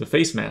through the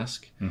face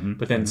mask,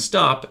 but then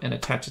stop and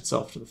attach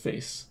itself to the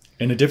face.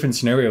 In a different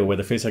scenario where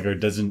the facehugger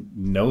doesn't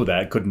know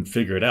that, couldn't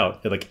figure it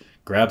out, it like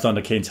grabs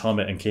onto Kane's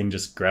helmet and Kane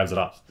just grabs it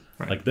off.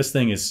 Right. Like, this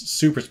thing is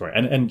super smart,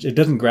 and it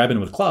doesn't grab in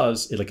with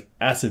claws. It like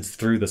acids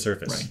through the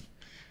surface. Right.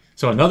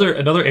 So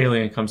another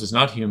alien comes is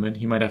not human.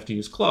 He might have to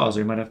use claws,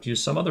 or he might have to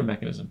use some other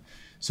mechanism.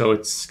 So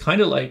it's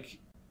kind of like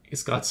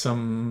it's got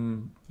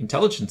some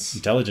intelligence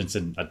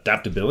and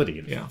adaptability.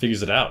 It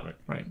figures it out.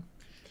 Right.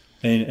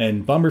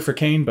 And bummer for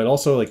Kane, but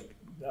also like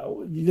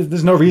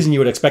there's no reason you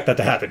would expect that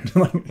to happen.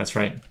 That's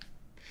right.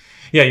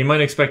 Yeah, you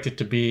might expect it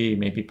to be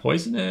maybe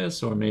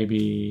poisonous or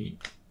maybe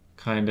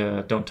kind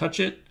of don't touch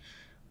it,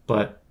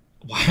 but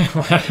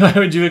why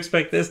would you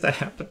expect this to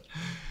happen?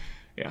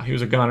 Yeah, he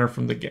was a goner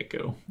from the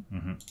get-go.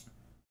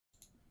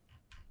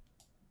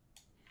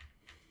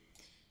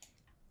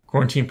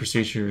 Quarantine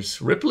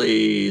procedures.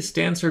 Ripley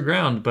stands her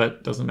ground,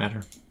 but doesn't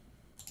matter.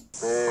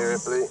 Hey,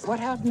 Ripley. What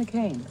happened to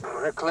Kane?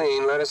 We're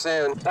clean. Let us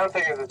in.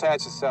 Something has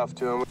attached itself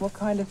to him. What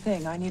kind of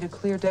thing? I need a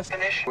clear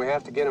definition. We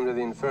have to get him to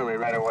the infirmary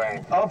right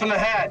away. Open the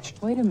hatch.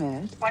 Wait a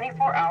minute.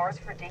 24 hours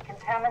for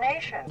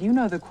decontamination. You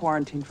know the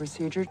quarantine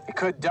procedure. He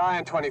could die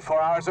in 24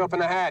 hours. Open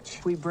the hatch.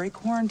 If we break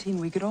quarantine,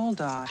 we could all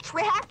die.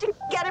 We have to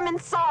get him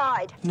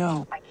inside.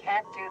 No. I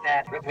can't do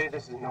that. Ripley,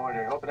 this is an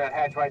order. Open that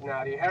hatch right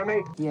now. Do you hear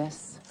me?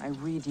 Yes, I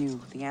read you.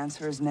 The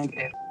answer is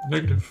negative.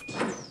 Negative.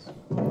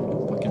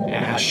 Fucking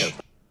Ash.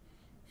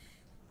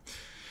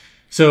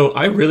 So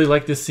I really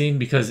like this scene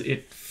because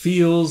it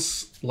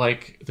feels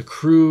like the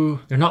crew,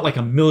 they're not like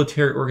a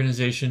military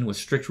organization with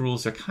strict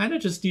rules. They're kind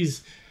of just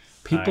these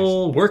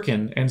people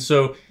working. And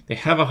so they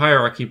have a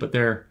hierarchy, but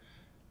they're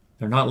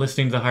not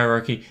listening to the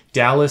hierarchy.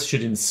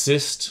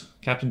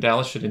 Captain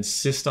Dallas should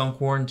insist on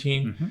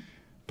quarantine.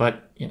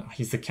 But, you know,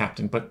 he's the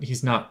captain, but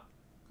he's not.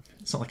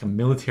 It's not like a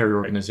military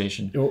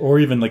organization. Or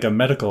even like a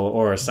medical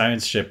or a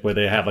science ship where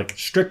they have like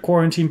strict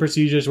quarantine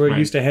procedures. We're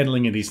used to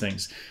handling these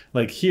things.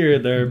 Like here,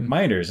 they're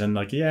minors. And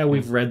like, yeah,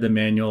 we've read the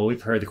manual.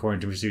 We've heard the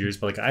quarantine procedures.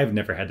 But like, I've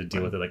never had to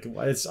deal with it. Like,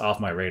 it's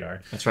off my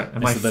radar. That's right.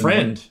 And my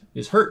friend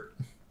is hurt.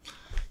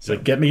 So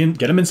get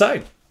him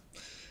inside.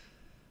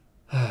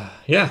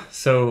 Yeah.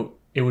 So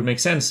it would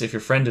make sense if your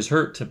friend is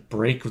hurt to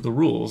break the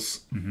rules.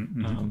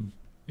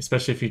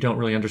 Especially if you don't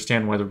really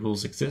understand why the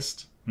rules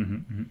exist.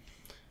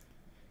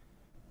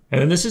 And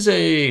then this is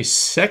a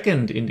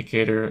second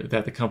indicator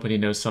that the company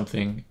knows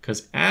something,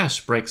 because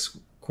Ash breaks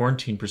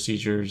quarantine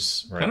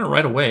procedures kind of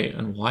right away.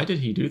 And why did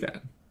he do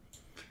that?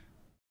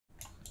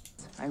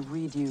 I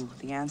read you.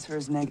 The answer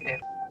is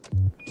negative.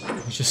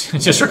 He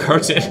just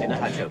regards it.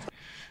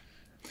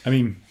 I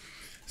mean,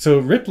 so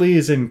Ripley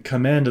is in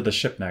command of the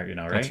ship now, you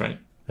know, right?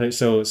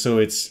 That's right. So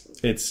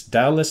it's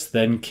Dallas,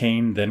 then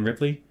Kane, then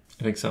Ripley.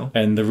 I think so.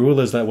 And the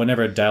rule is that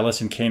whenever Dallas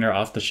and Kane are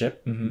off the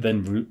ship,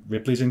 then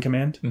Ripley's in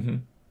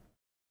command.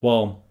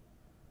 Well,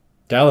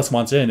 Dallas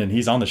wants in, and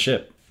he's on the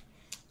ship.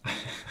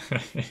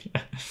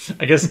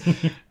 I guess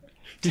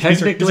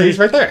technically he's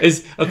right there.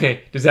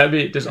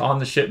 Does on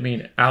the ship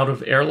mean out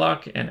of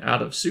airlock and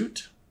out of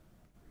suit?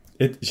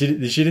 She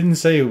didn't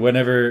say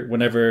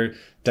whenever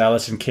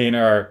Dallas and Kane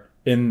are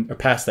in or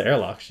past the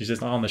airlock. She's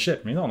just on the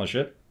ship. He's on the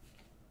ship.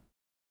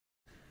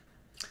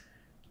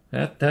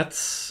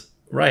 That's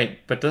right,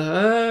 but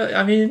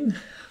I mean,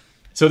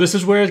 so this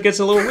is where it gets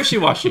a little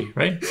wishy-washy,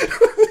 right?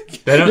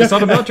 It's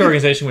not a military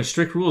organization with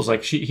strict rules.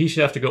 Like he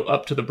should have to go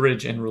up to the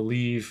bridge and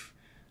relieve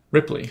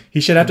Ripley.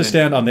 He should have to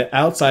stand on the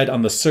outside,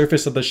 on the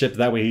surface of the ship.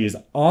 That way he's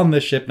on the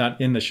ship,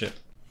 not in the ship.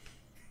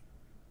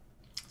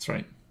 That's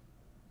right.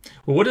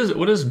 Well, what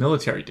does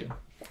military do?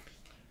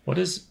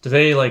 Do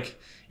they, like,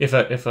 if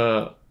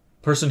a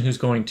person who's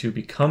going to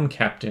become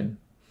captain,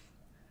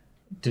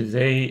 do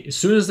they, as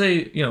soon as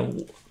they,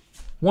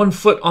 1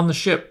 foot on the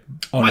ship,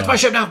 it's my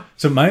ship now?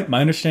 So my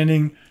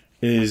understanding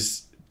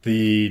is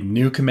the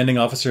new commanding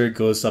officer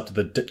goes up to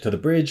the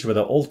bridge where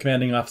the old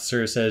commanding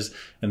officer says,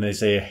 and they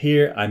say,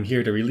 "Here, I'm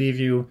here to relieve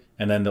you,"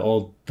 and then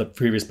the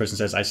previous person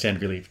says, "I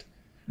stand relieved."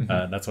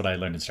 That's what I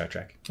learned in Star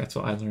Trek. That's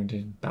what I learned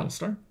in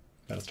Battlestar.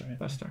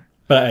 Battlestar.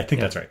 But I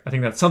think that's right. I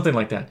think that's something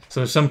like that.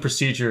 So there's some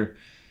procedure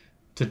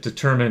to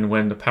determine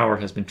when the power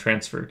has been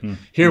transferred.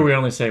 Here we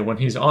only say when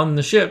he's on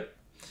the ship,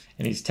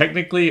 and he's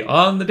technically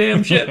on the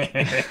damn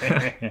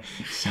ship.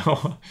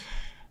 So.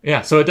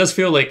 Yeah, so it does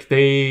feel like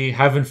they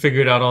haven't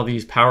figured out all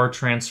these power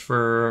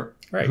transfer,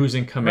 who's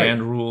in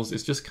command rules.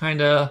 It's just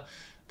kind of,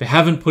 they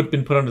haven't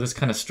been put under this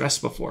kind of stress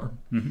before.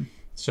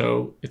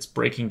 So it's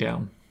breaking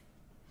down.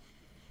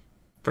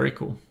 Very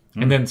cool.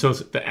 And then so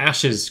the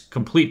Ash's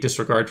complete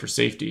disregard for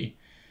safety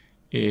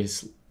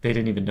is they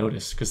didn't even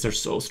notice because they're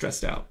so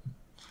stressed out.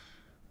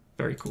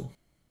 Very cool.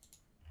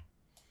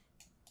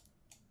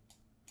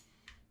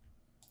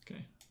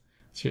 Okay.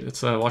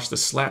 Let's watch the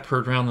slap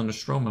heard round the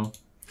Nostromo.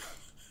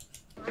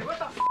 What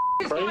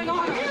the is going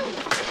on here?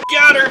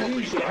 Got her!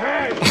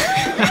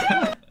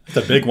 It's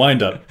a big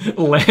wind-up.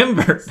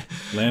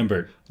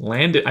 Lambert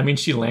landed. I mean,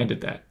 she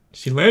landed that.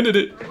 She landed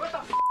it. What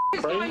the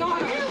is going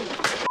on here?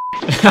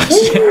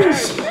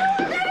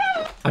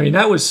 I mean,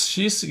 that was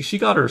she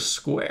got her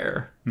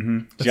square.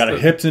 She got her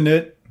hips in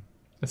it.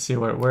 Let's see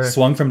where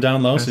swung from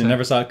down low, so you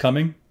never saw it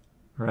coming.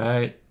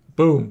 Right.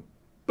 Boom.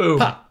 Boom.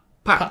 Pa.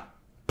 Pa.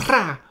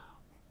 Pra.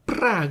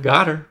 Pra.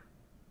 Got her.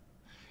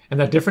 And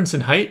that difference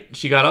in height,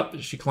 she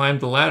climbed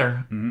the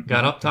ladder,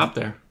 got up top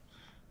there.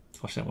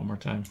 Let's watch that one more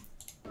time.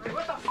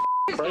 What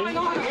the is going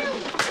on here?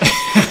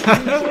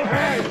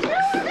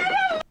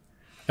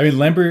 I mean,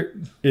 Lambert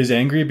is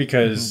angry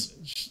because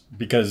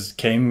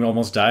Kane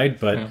almost died,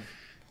 but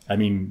I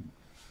mean,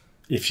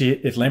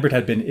 if Lambert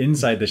had been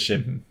inside the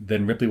ship,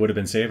 then Ripley would have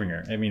been saving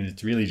her. I mean,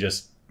 it's really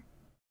just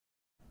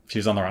she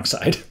was on the wrong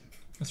side.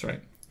 That's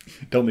right.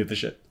 Don't leave the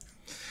ship.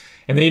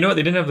 And then, you know what?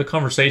 They didn't have the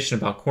conversation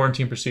about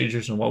quarantine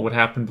procedures and what would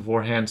happen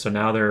beforehand. So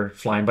now they're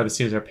flying by the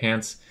seat of their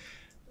pants.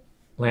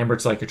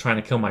 Lambert's like, "You're trying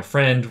to kill my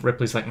friend."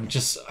 Ripley's like, "I'm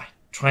just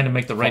trying to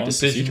make the right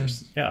decision."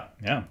 Yeah.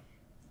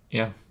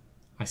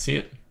 I see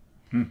it.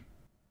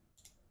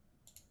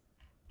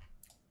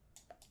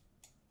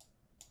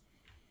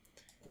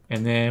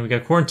 And then we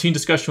got a quarantine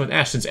discussion with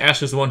Ash. Since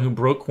Ash is the one who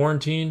broke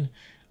quarantine,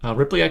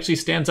 Ripley actually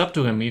stands up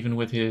to him, even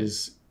with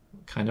his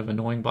kind of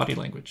annoying body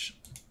language.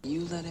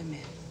 You let him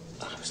in.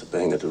 I was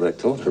obeying a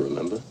direct order,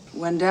 remember?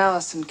 When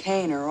Dallas and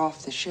Kane are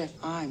off the ship,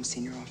 I'm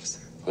senior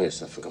officer. Oh,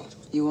 yes, I forgot.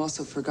 You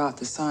also forgot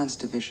the Science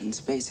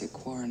Division's basic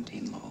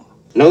quarantine law.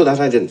 No, that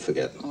I didn't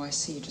forget. Oh, I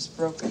see. You just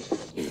broke it.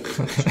 You know,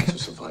 the only chance of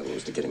survival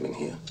was to get him in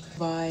here.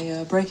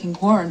 By breaking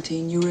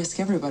quarantine, you risk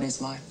everybody's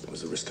life. It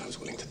was a risk I was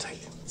willing to take.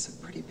 It's a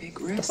pretty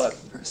big risk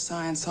for a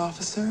science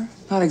officer.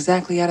 Not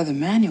exactly out of the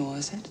manual,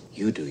 is it?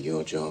 You do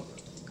your job,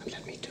 and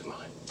let me do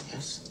mine.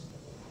 Yes?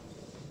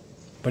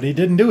 But he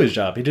didn't do his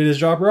job. He did his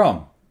job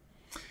wrong.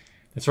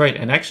 That's right.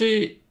 And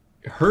actually,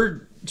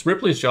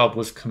 Ripley's job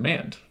was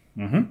command.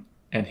 Mm-hmm.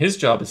 And his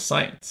job is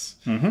science.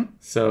 Mm-hmm.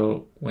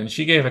 So when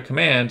she gave a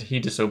command, he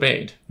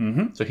disobeyed.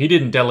 Mm-hmm. So he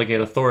didn't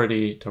delegate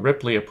authority to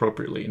Ripley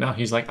appropriately. Now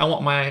he's like, I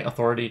want my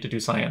authority to do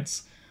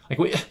science. Like,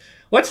 wait,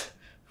 what?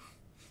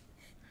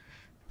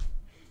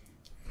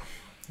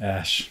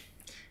 Ash.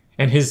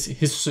 And his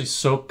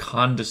so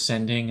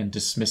condescending and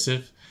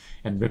dismissive,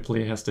 and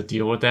Ripley has to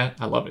deal with that.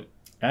 I love it.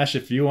 Ash,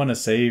 if you want to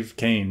save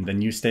Kane,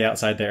 then you stay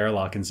outside the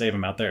airlock and save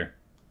him out there.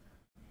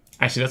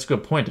 Actually, that's a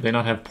good point. Do they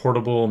not have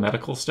portable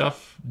medical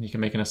stuff? You can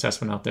make an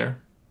assessment out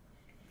there.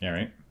 Yeah,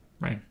 right.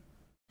 Right.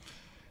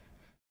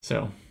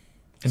 So.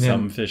 And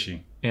then,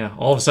 fishy. Yeah,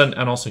 all of a sudden,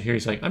 and also here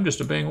he's like, I'm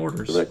just obeying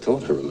orders. Direct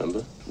order, remember?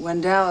 When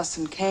Dallas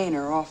and Kane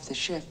are off the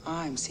ship,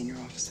 I'm senior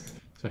officer.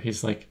 So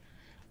he's like,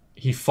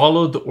 he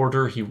followed the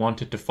order he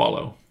wanted to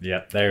follow.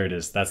 Yep, there it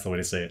is. That's the way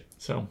to say it.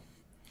 So,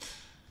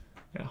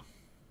 yeah.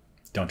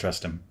 Don't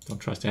trust him. Don't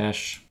trust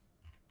Ash.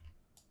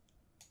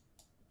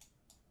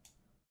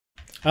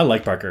 I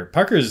like Parker.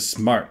 Parker is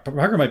smart.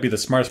 Parker might be the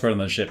smartest part on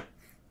the ship.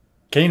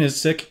 Kane is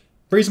sick.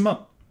 Freeze him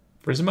up.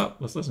 Freeze him up.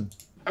 Let's listen.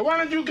 Why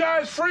don't you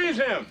guys freeze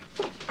him?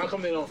 How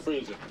come they don't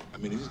freeze him? I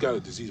mean, if he's got a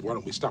disease, why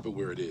don't we stop it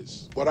where it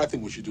is? What I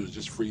think we should do is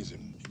just freeze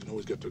him. You can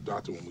always get to the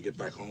doctor when we get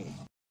back home.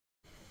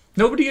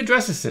 Nobody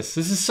addresses this.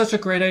 This is such a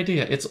great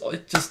idea. It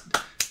just,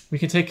 we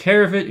can take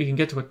care of it. You can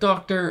get to a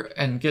doctor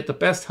and get the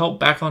best help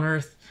back on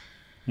Earth.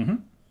 Mm-hmm.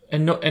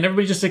 And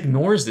everybody just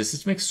ignores this.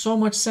 This makes so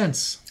much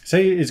sense.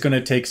 Say it's going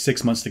to take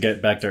 6 months to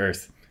get back to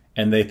Earth,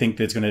 and they think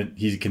that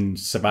he can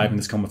survive in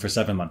this coma for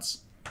 7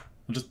 months.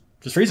 Well,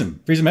 just freeze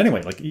him. Freeze him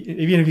anyway. Like,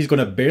 even if he's going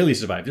to barely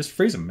survive, just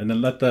freeze him, and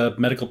then let the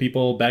medical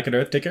people back at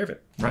Earth take care of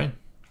it. Right.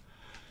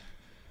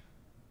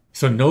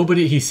 So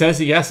he says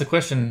he asked the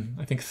question,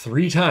 I think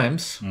 3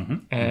 times,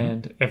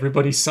 and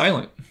everybody's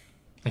silent.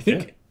 I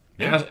think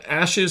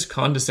Ash's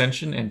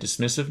condescension and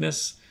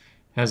dismissiveness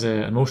has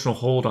an emotional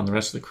hold on the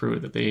rest of the crew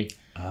that they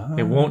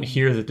won't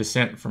hear the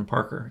dissent from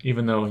Parker,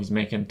 even though he's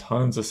making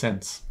tons of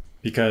sense.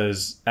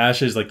 Because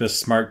Ash is like the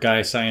smart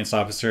guy science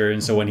officer,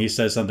 and so when he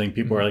says something,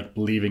 people are like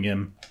believing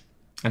him.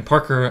 And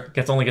Parker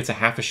only gets a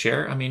half a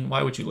share. I mean,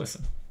 why would you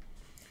listen?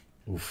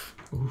 Oof.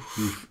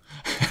 Oof.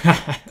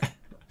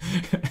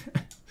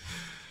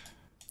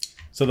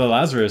 So the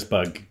Lazarus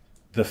bug,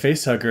 the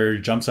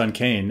facehugger jumps on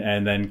Kane,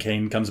 and then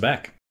Kane comes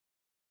back.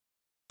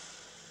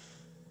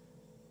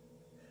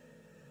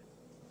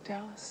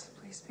 Dallas,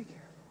 please be careful.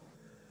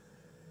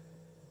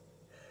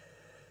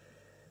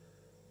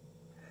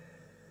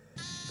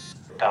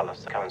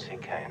 Dallas, come and see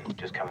Kane.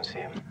 Just come and see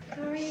him.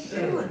 How are you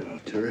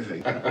doing?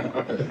 Terrific.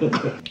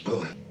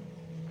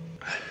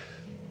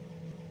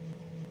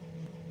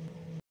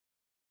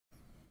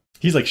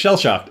 He's like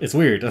shell-shocked. It's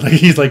weird. Like,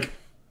 he's like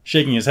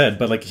shaking his head,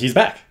 but like he's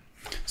back.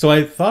 So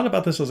I thought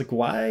about this. I was like,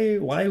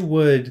 why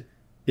would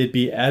it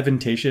be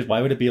advantageous?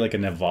 Why would it be like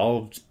an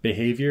evolved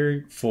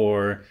behavior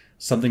for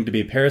something to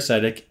be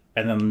parasitic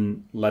and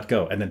then let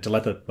go, and then to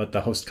let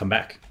the host come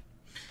back?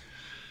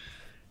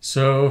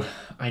 So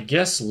I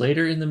guess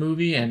later in the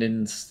movie and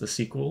in the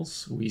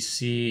sequels, we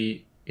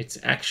see they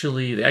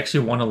actually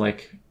want to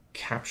like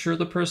capture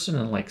the person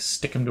and like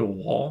stick him to a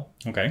wall.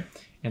 Okay.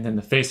 And then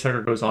the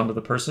facehugger goes onto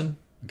the person.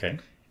 Okay.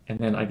 And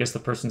then I guess the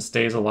person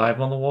stays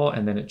alive on the wall,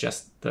 and then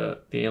the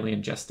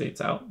alien gestates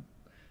out.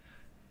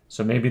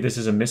 So maybe this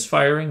is a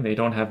misfiring. They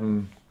don't have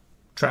him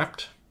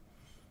trapped.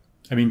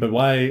 I mean, but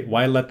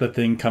why let the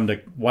thing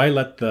why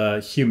let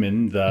the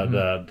human,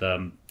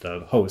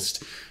 the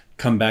host,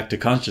 come back to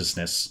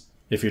consciousness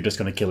if you're just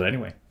going to kill it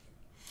anyway?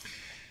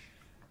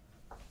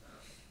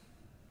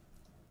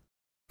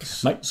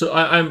 So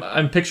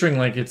I'm picturing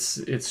like it's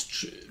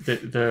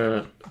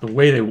the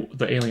way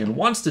the alien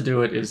wants to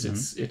do it is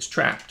it's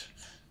trapped.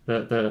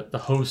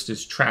 The host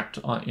is trapped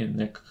in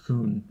the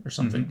cocoon or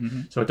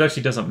something. So it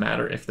actually doesn't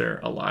matter if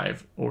they're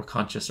alive or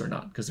conscious or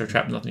not, because they're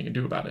trapped. Nothing you can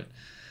do about it.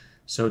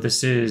 So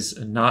this is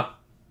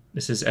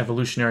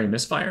evolutionary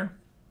misfire.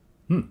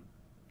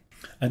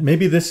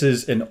 Maybe this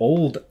is an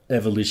old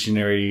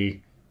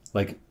evolutionary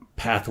like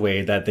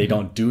pathway that they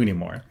don't do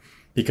anymore,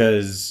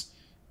 because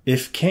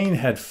if Kane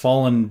had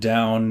fallen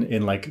down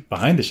in like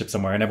behind the ship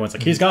somewhere and everyone's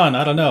like, he's gone,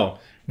 I don't know.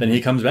 Then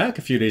he comes back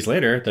a few days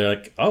later. They're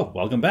like, oh,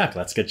 welcome back.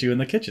 Let's get you in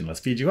the kitchen. Let's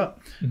feed you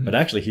up. But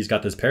actually, he's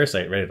got this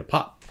parasite ready to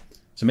pop.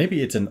 So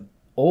maybe it's an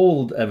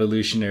old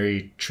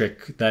evolutionary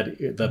trick that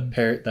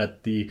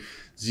the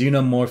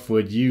xenomorph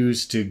would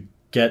use to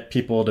get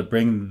people to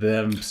bring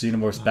them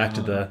xenomorphs back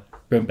to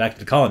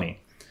the colony.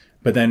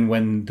 But then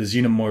when the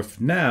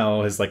xenomorph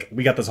now is like,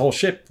 we got this whole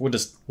ship, we'll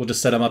just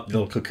set them up in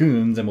little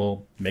cocoons and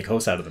we'll make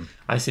hosts out of them.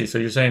 I see. So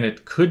you're saying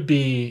it could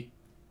be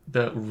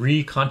the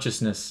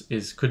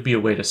reconsciousness could be a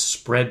way to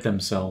spread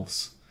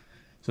themselves.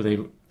 So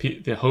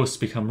the hosts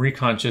become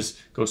reconscious,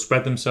 go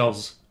spread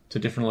themselves to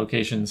different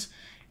locations,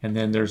 and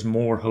then there's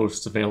more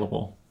hosts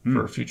available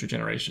for future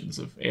generations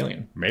of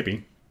alien.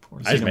 Maybe.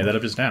 I just made that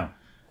up just now.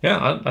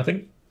 Yeah, I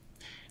think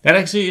that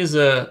actually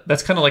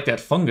that's kind of like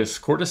that fungus,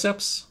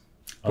 cordyceps.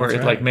 Where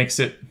it like makes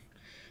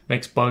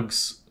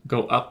bugs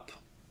go up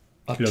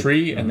a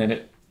tree, and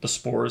then the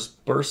spores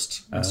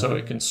burst, and so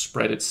it can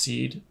spread its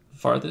seed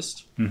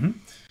farthest. Mm-hmm.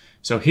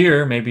 So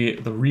here, maybe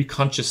the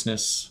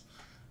reconsciousness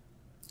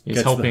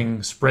is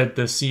helping spread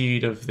the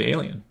seed of the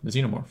alien, the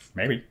xenomorph.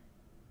 Maybe.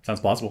 Sounds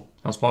plausible.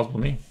 Sounds plausible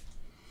to me.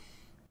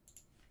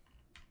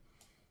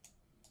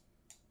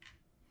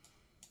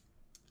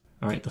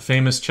 All right, the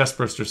famous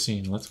chestburster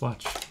scene. Let's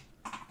watch.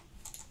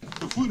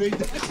 Food ain't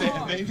that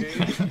bad, baby.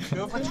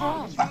 What's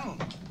wrong?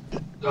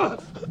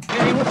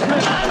 Hey, what's the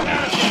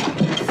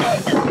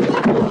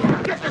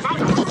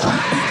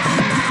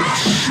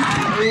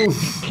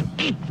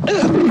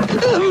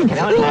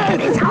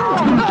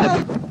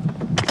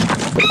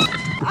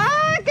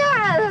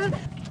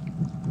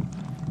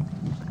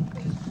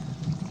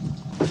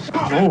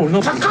Oh,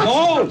 no.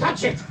 Oh,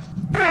 touch it.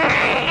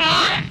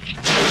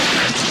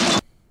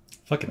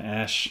 Fucking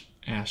Ash.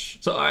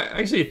 So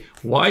actually,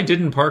 why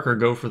didn't Parker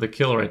go for the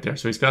kill right there?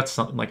 So he's got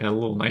something like a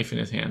little knife in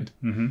his hand.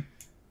 Mm-hmm.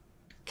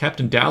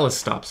 Captain Dallas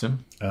stops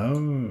him.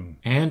 Oh.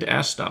 And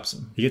Ash stops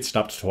him. He gets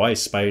stopped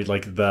twice by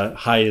like the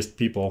highest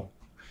people.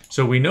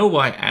 So we know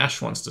why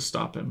Ash wants to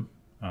stop him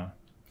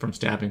from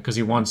stabbing, because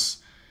he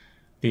wants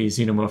the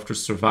xenomorph to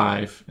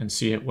survive and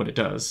see what it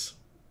does,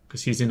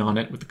 because he's in on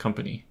it with the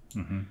company.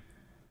 Mm-hmm.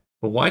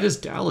 But why does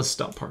Dallas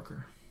stop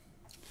Parker?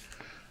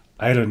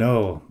 I don't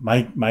know.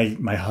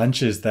 My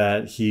hunch is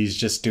that he's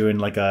just doing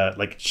like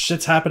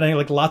shit's happening,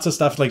 like lots of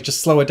stuff, like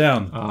just slow it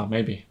down.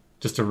 Maybe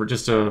just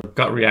a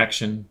gut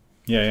reaction.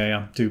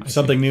 Yeah. Do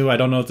something new. I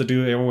don't know what to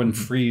do. Everyone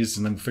freeze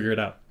and then figure it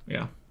out.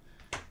 Yeah,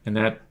 and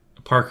that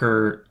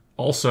Parker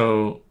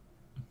also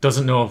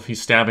doesn't know if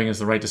he's stabbing is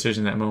the right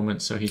decision in that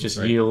moment, so he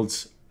just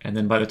yields. And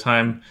then by the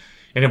time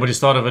anybody's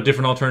thought of a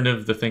different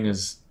alternative,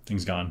 thing's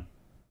gone,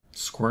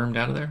 squirmed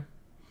out of there.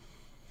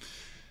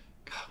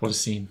 God, what a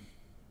scene!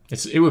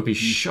 It would be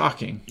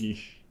shocking.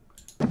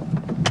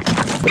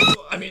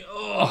 I mean,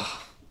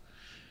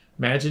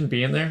 imagine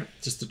being there.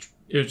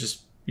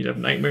 You'd have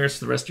nightmares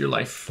for the rest of your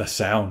life. The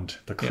sound,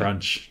 the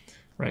crunch. Yeah.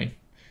 Right.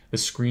 The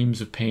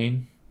screams of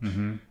pain.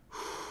 Mm-hmm.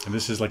 And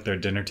this is like their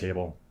dinner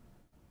table.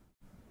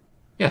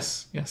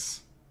 Yes.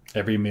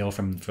 Every meal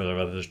for the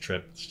other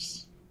trip.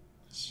 It's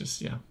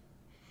just yeah.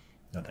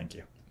 No, thank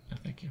you. No,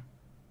 thank you.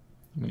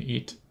 I'm going to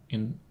eat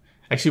in...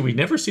 Actually, we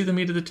never see them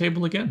eat at the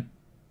table again.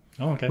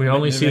 Oh, okay. We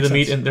only see them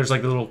eat, and there's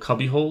like little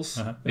cubby holes.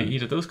 They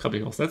eat at those cubby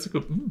holes. That's a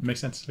good... Makes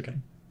sense. Okay.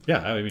 Yeah,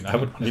 I mean, I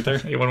would eat there.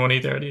 You wouldn't want to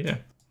eat there, yeah.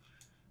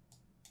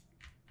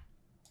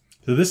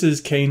 So this is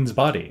Kane's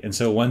body. And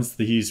so once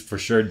he's for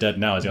sure dead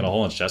now, he's got a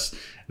hole in his chest,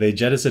 they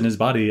jettison his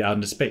body out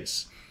into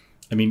space.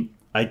 I mean,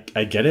 I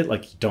get it.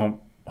 Like, you don't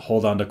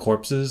hold on to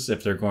corpses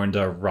if they're going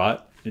to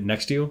rot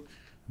next to you.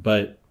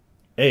 But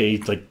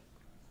like,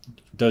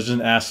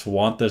 doesn't Ash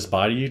want this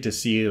body to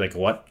see like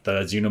what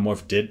the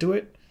xenomorph did to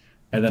it?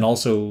 And then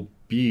also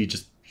B,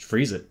 just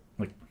freeze it.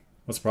 Like,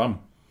 what's the problem?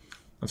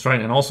 That's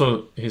right. And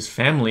also his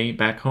family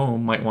back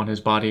home might want his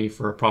body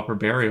for a proper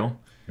burial.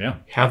 Yeah.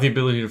 Have the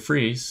ability to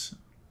freeze.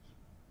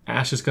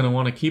 Ash is going to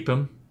want to keep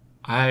him.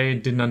 I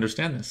didn't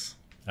understand this.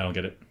 I don't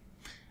get it.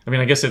 I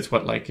mean, I guess it's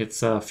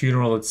it's a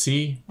funeral at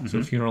sea, so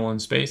a funeral in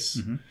space.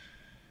 Mm-hmm.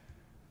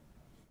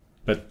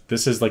 But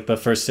this is like the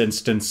first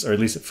instance, or at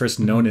least first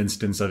known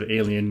instance of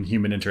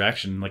alien-human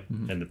interaction, like,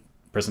 and the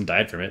person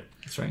died from it.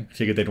 That's right. I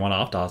figured they'd want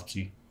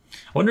autopsy.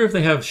 I wonder if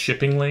they have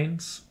shipping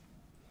lanes,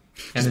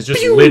 and it's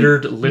just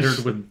littered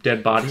with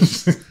dead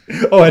bodies.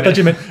 I thought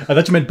you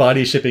meant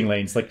body shipping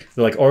lanes. Like,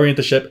 they're like, orient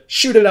the ship,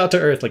 shoot it out to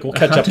Earth. Like, we'll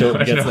catch up to it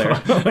when it gets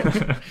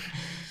there.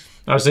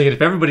 I was thinking,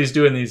 if everybody's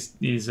doing these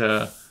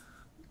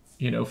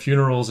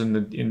funerals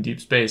in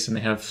deep space, and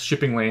they have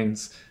shipping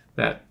lanes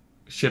that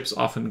ships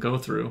often go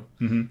through,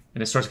 and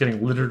it starts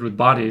getting littered with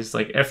bodies,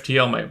 like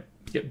FTL might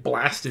get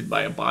blasted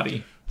by a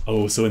body.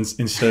 Oh, so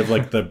instead of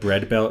like the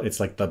bread belt, it's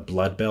like the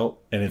blood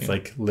belt, and it's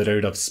like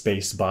littered of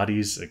space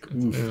bodies. Like,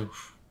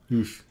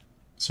 oof.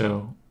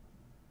 So,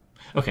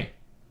 okay.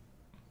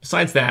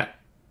 Besides that,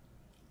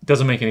 it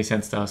doesn't make any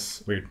sense to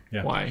us. Weird.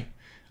 Yeah. Why?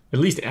 At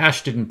least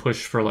Ash didn't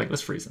push for like,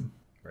 let's freeze him.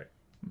 Right.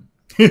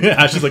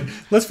 Ash is like,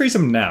 let's freeze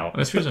him now.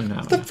 Let's freeze him now.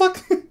 What the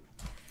fuck?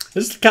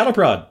 This is cattle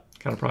prod.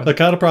 The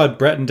cattle prod.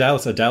 Brett and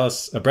Dallas.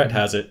 Brett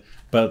has it,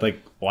 but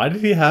like, why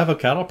did he have a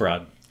cattle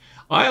prod?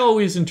 I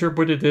always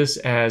interpreted this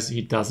as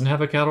he doesn't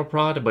have a cattle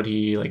prod, but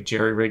he like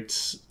jerry rigged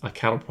a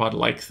cattle prod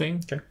like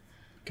thing.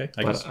 Okay.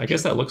 I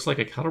guess that looks like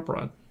a cattle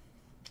prod.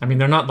 I mean,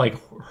 they're not like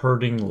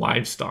herding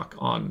livestock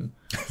on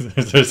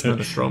there's the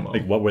Nostromo.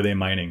 Like, what were they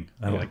mining?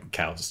 Like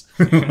cows.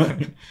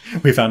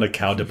 We found a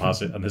cow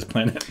deposit on this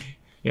planet.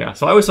 Yeah,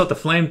 so I always thought the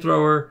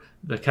flamethrower,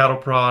 the cattle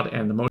prod,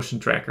 and the motion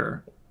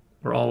tracker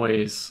were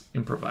always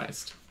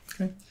improvised.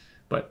 Okay.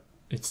 But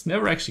it's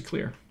never actually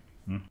clear.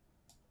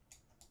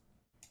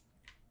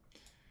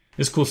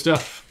 This cool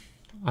stuff.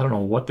 I don't know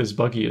what this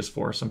buggy is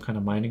for. Some kind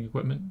of mining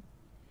equipment.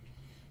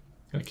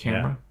 Got a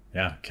camera.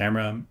 Yeah,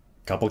 camera,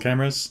 couple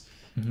cameras.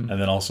 And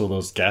then also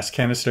those gas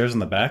canisters in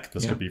the back.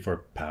 This could be for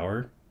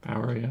power.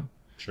 Power, yeah.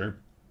 Sure.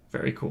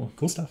 Very cool.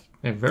 Cool stuff.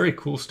 They have very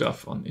cool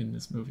stuff in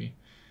this movie.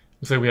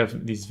 Looks like we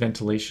have these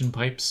ventilation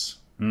pipes.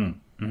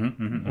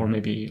 Or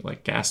maybe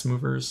like gas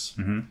movers.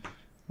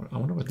 I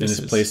wonder what this is.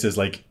 This place is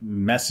like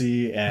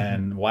messy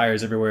and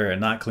wires everywhere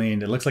and not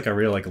cleaned. It looks like a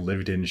real like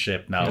lived-in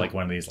ship, not like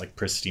one of these like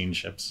pristine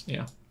ships.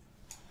 Yeah.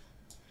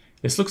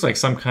 This looks like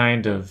some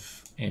kind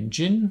of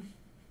engine.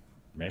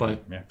 Maybe.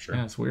 But, yeah, sure.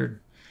 Yeah, it's weird.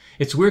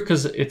 It's weird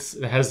because it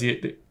has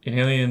in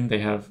Alien, they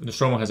have,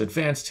 Nostromo has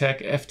advanced tech,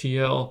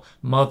 FTL,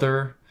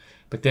 Mother,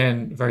 but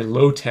then very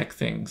low-tech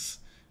things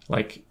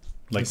like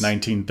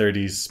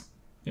 1930s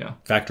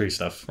factory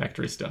stuff.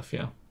 Factory stuff,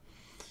 yeah.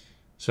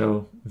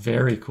 So,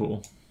 very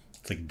cool.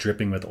 It's like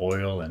dripping with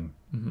oil and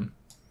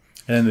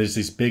then there's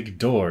these big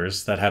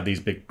doors that have these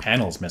big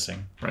panels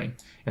missing. Right.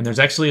 And there's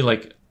actually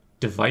like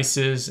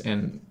devices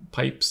and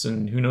pipes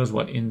and who knows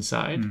what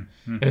inside.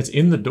 And it's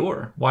in the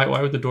door. Why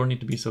would the door need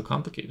to be so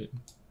complicated?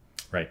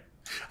 Right.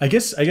 I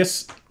guess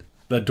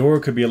the door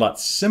could be a lot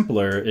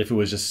simpler if it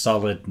was just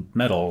solid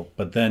metal,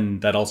 but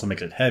then that also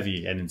makes it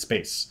heavy and in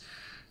space.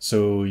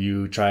 So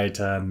you try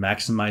to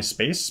maximize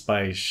space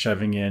by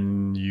shoving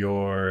in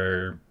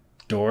your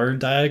door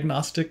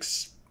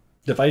diagnostics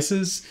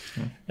devices,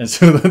 and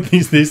so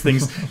these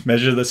things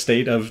measure the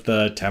state of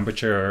the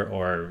temperature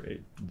or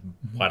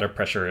water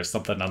pressure or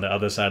something on the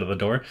other side of the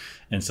door,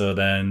 and so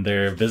then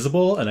they're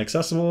visible and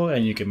accessible,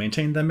 and you can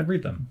maintain them and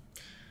read them.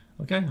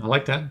 Okay, I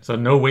like that. So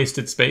no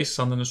wasted space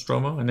on the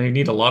Nostromo, and they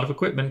need a lot of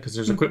equipment because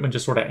there's equipment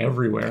just sort of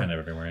everywhere. Kind of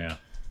everywhere, yeah.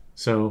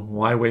 So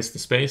why waste the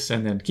space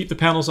and then keep the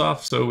panels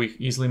off so we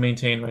easily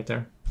maintain right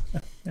there?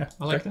 Yeah,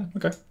 I like that.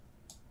 Okay.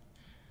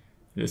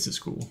 This is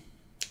cool.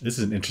 This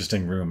is an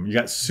interesting room. You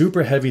got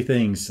super heavy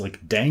things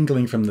like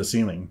dangling from the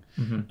ceiling.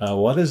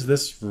 What is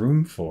this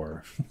room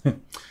for?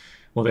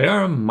 Well, they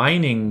are a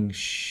mining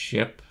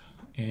ship,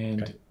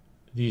 and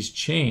these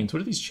chains.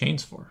 What are these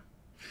chains for?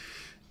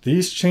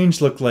 These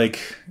chains look like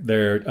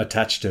they're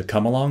attached to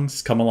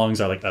come-alongs.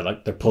 Come-alongs are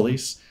like they're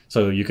pulleys,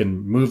 so you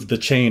can move the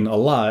chain a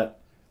lot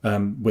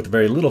with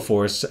very little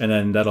force, and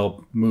then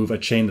that'll move a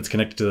chain that's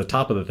connected to the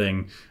top of the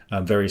thing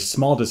very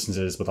small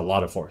distances with a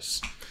lot of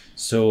force.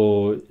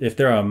 So if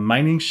they're a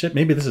mining ship,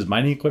 maybe this is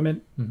mining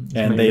equipment,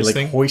 and they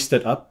like hoist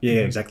it up.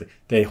 Yeah, exactly.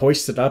 They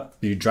hoist it up.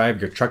 You drive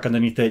your truck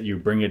underneath it. You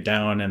bring it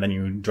down, and then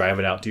you drive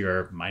it out to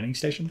your mining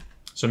station.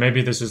 So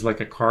maybe this is like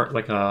a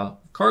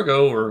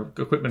cargo or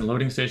equipment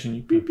loading station.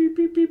 You beep beep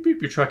beep beep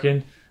beep your truck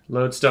in,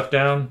 load stuff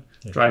down,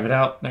 drive it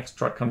out. Next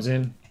truck comes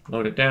in,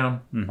 load it down,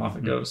 off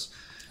it goes.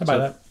 How about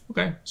that?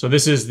 Okay, so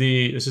this is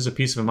a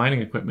piece of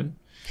mining equipment.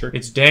 Sure.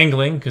 It's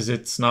dangling because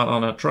it's not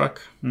on a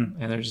truck, and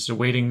they're just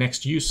awaiting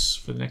next use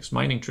for the next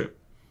mining trip.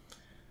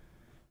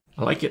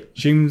 I like it.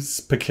 Seems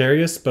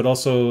precarious, but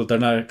also they're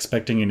not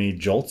expecting any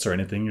jolts or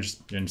anything. You're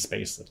just in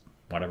space,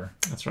 whatever.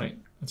 That's right.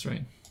 That's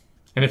right.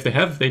 And if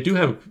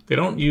they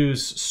don't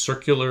use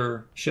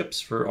circular ships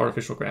for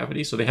artificial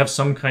gravity, so they have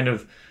some kind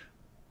of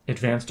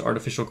advanced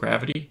artificial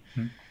gravity.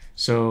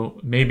 So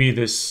maybe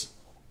this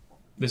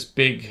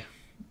big,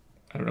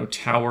 I don't know,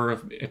 tower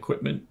of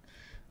equipment,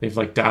 they've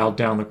like dialed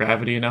down the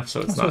gravity enough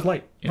so it's not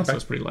light. Yeah, so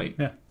it's pretty light.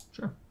 Yeah,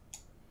 sure.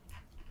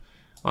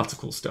 Lots of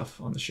cool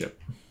stuff on the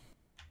ship. All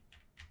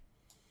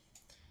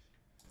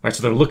right,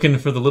 so they're looking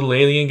for the little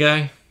alien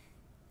guy.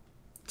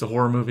 It's a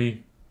horror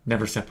movie.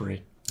 Never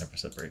separate. Never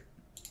separate.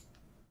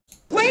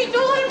 Wait,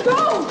 don't let him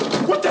go!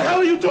 What the hell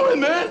are you doing,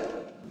 man?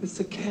 It's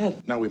a cat.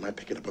 Now we might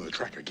pick it up on the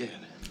track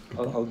again.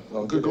 I'll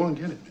Go and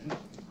get it, man.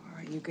 All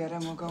right, you get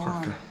him, we'll go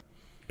on.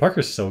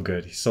 Parker's so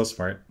good. He's so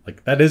smart.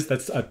 Like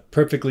that's a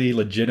perfectly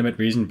legitimate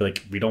reason. But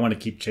like, we don't want to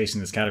keep chasing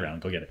this cat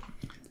around. Go get it.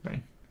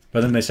 Right.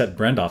 But then they set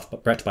Brett off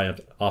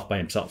by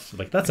himself.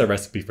 Like that's a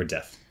recipe for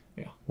death.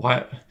 Yeah.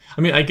 Why?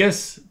 I mean, I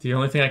guess the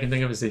only thing I can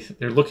think of is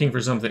they're looking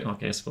for something.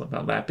 Okay, it's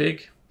about that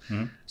big.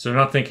 So they're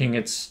not thinking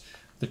it's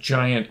the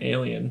giant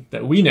alien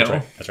that we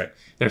know. That's right.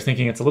 They're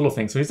thinking it's a little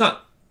thing. So he's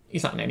not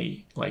in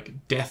any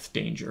like death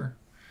danger.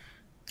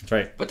 That's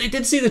right. But they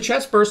did see the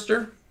chest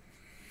burster,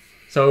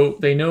 so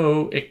they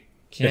know it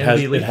can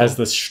be lethal. It has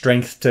the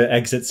strength to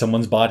exit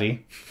someone's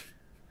body.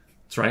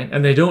 That's right.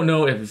 And they don't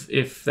know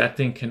if that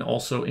thing can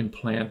also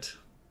implant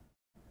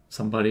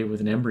somebody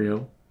with an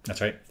embryo.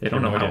 That's right. They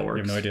don't know how it works.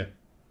 You have no idea.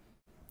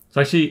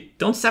 So actually,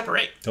 don't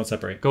separate. Don't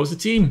separate. Go as a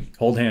team.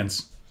 Hold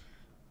hands.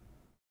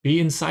 Be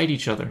inside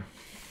each other.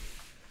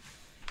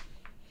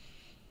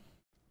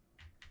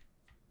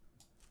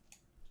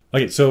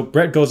 Okay, so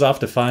Brett goes off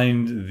to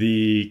find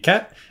the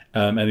cat,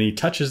 and he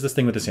touches this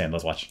thing with his hand.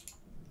 Let's watch.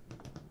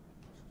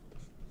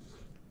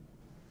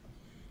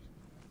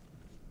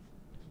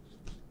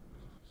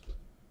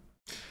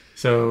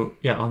 So,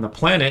 yeah, on the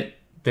planet,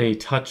 they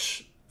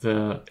touch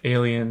the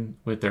alien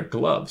with their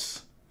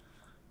gloves.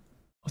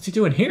 What's he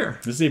doing here?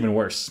 This is even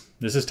worse.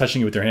 This is touching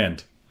you with your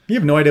hand. You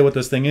have no idea what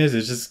this thing is.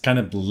 It's just kind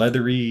of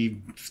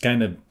leathery,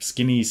 kind of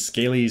skinny,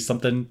 scaly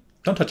something.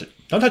 Don't touch it.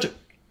 Don't touch it.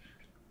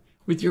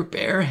 With your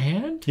bare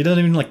hand? He doesn't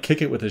even like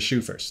kick it with his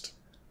shoe first.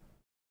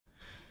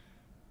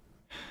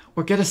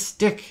 Or get a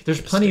stick.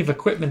 There's plenty of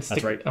equipment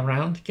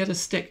around. Get a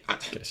stick.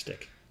 Get a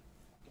stick.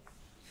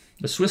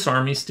 The Swiss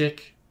Army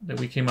stick that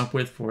we came up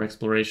with for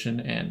exploration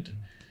and,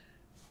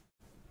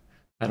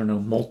 I don't know,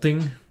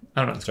 molting.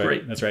 I don't know. It's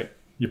great. That's right.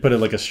 You put it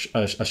like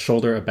a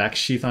shoulder, a back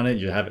sheath on it.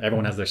 You have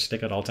everyone has their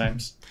stick at all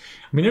times.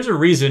 I mean, there's a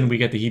reason we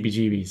get the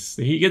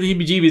heebie-jeebies. You get the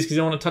heebie-jeebies because you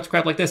don't want to touch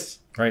crap like this.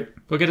 Right.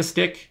 Go get a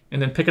stick and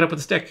then pick it up with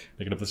a stick.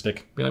 Pick it up with a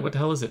stick. Be like, what the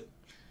hell is it?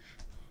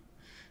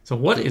 So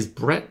what is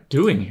Brett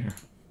doing here?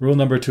 Rule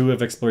number 2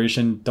 of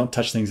exploration, don't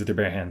touch things with your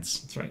bare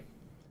hands. That's right.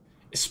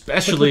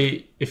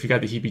 Especially if you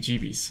got the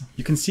heebie-jeebies.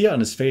 You can see it on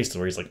his face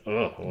where he's like,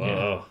 oh,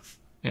 whoa.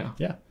 Yeah.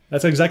 Yeah,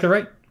 that's exactly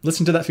right.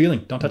 Listen to that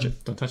feeling. Don't touch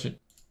it. Don't touch it.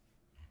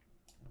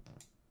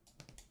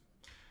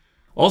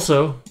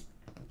 Also,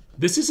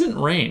 this isn't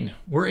rain.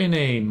 We're in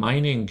a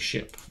mining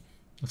ship.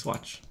 Let's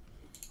watch.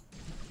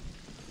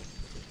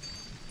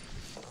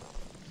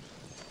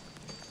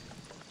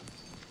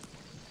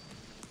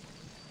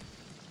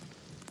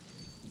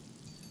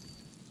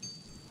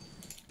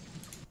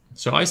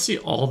 So I see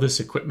all this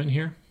equipment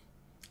here.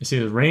 I see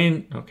the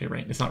rain. Okay,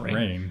 rain. It's not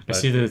rain. I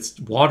see that it's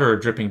water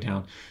dripping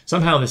down.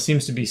 Somehow this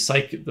seems to be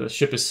the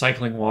ship is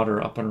cycling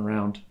water up and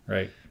around.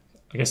 Right.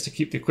 I guess to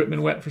keep the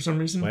equipment wet for some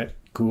reason. Wet,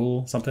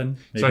 cool, something.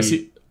 Maybe. So I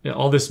see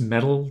all this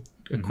metal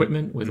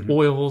equipment with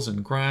oils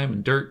and grime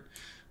and dirt.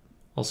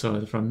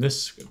 Also from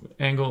this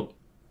angle,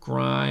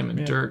 grime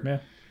and dirt. Yeah.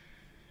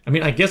 I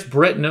mean, I guess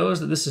Brett knows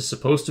that this is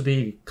supposed to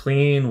be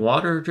clean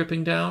water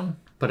dripping down.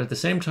 But at the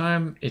same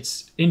time,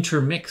 it's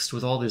intermixed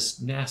with all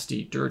this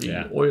nasty, dirty,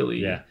 oily.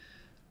 Yeah.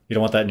 You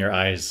don't want that in your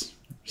eyes,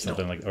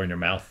 something like, or in your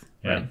mouth.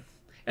 Yeah. Right.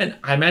 And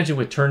I imagine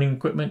with turning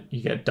equipment,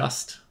 you get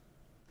dust,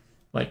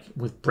 like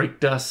with brake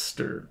dust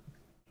or,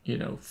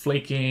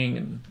 flaking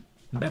and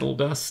metal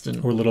dust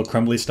or little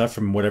crumbly stuff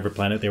from whatever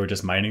planet they were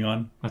just mining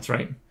on. That's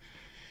right.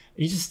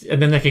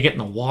 And then they could get in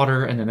the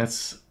water, and then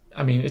it's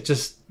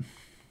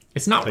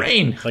not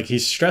rain. Like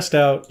he's stressed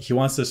out. He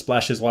wants to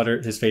splash his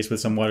face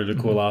with some water to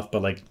cool off,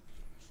 but like,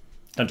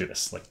 don't do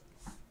this. Like,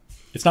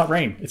 it's not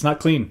rain. It's not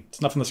clean. It's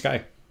not from the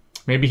sky.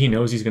 Maybe he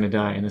knows he's going to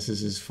die, and this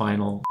is his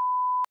final.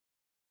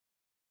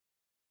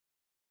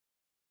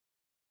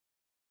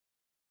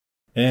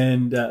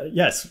 And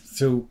yes,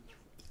 so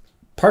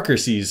Parker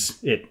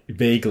sees it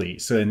vaguely.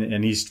 So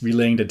and he's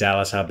relaying to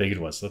Dallas how big it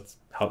was. Let's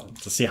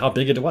see how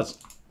big it was.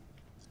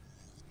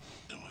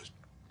 It was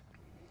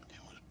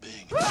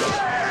big.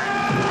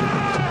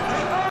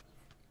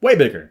 Way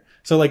bigger.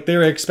 So like they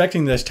were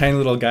expecting this tiny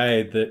little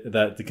guy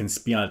that can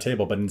be on a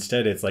table, but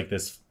instead it's like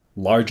this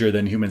larger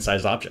than human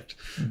sized object.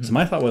 So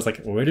my thought was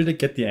like, where did it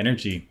get the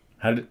energy?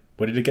 Where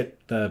did it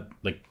get the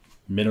like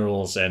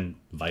minerals and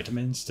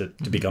vitamins to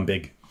become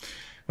big?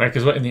 Right,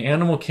 because in the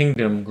animal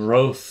kingdom,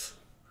 growth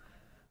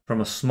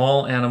from a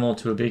small animal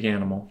to a big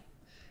animal,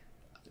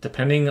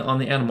 depending on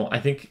the animal,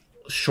 I think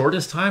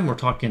shortest time we're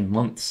talking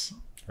months.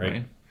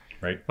 Right.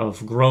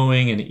 Of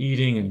growing and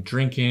eating and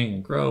drinking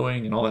and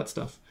growing and all that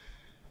stuff.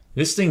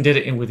 This thing did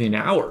it within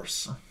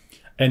hours.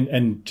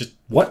 And just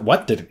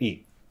what did it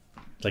eat?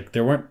 Like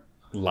there weren't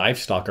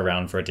livestock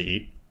around for it to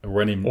eat.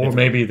 Or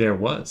maybe there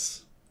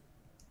was.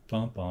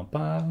 Bum, bum,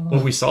 bum.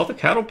 Well, we saw the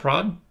cattle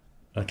prod.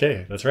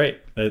 Okay, that's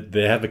right.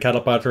 They have the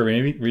cattle prod for a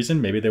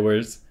reason. Maybe there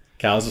was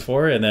cows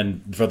before, and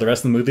then for the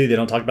rest of the movie, they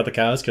don't talk about the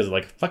cows because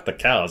like fuck the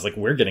cows. Like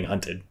we're getting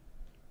hunted.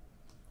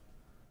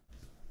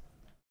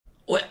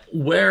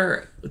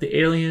 Where the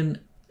alien,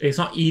 it's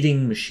not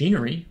eating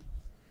machinery.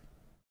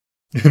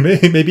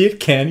 Maybe it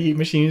can eat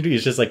machinery.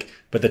 It's just like,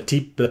 but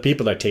the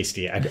people are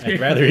tasty. I'd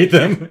rather eat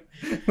them.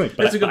 Like,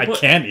 but I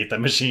can't eat the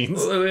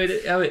machines.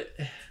 Wait.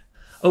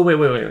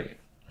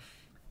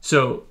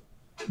 So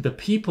the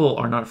people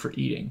are not for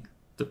eating.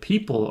 The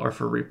people are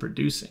for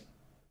reproducing.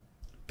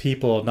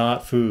 People,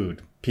 not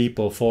food.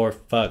 People for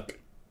fuck.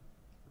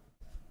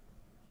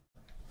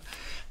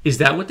 Is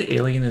that what the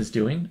alien is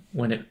doing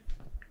when it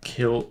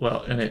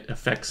and it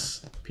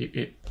affects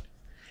people?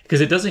 Because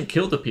it doesn't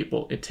kill the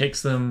people. It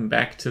takes them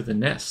back to the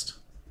nest.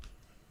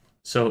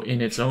 So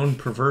in its own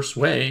perverse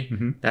way,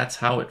 that's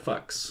how it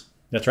fucks.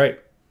 That's right.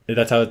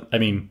 That's how, I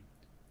mean,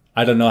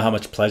 I don't know how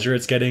much pleasure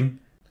it's getting.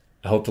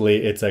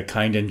 Hopefully it's a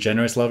kind and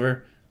generous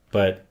lover,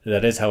 but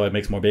that is how it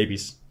makes more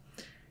babies.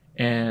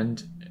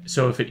 And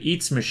so if it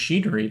eats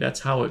machinery, that's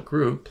how it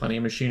grew. Plenty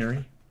of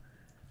machinery.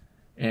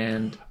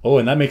 And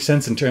that makes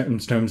sense in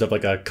terms of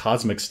like a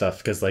cosmic stuff,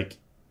 because like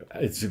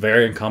it's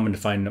very uncommon to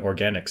find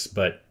organics,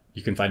 but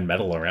you can find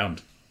metal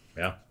around.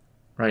 Yeah.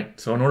 Right.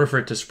 So in order for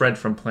it to spread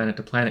from planet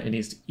to planet, it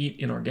needs to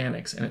eat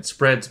inorganics, and it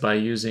spreads by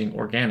using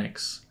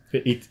organics.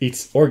 You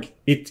said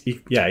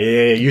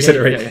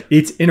it right. Yeah.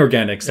 Eats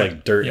inorganics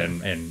like dirt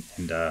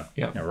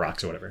and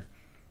rocks or whatever.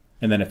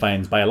 And then it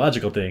finds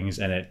biological things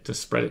and it to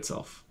spread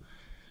itself.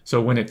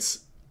 So when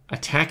it's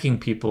attacking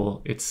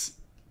people, it's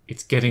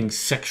getting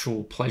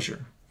sexual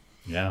pleasure.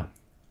 Yeah.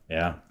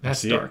 Yeah.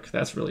 That's dark.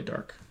 That's really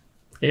dark.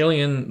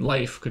 Alien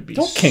life could be...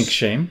 Don't kink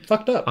shame.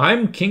 Fucked up.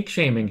 I'm kink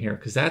shaming here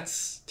because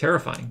that's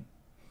terrifying.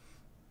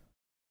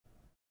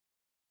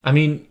 I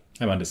mean...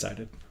 I'm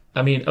undecided.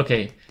 I mean,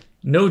 okay,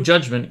 no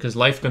judgment because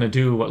life's going to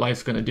do what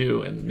life's going to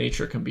do, and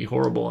nature can be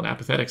horrible and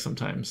apathetic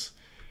sometimes.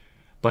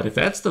 But if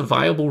that's the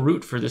viable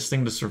route for this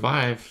thing to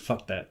survive...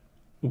 Fuck that.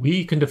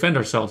 We can defend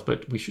ourselves,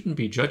 but we shouldn't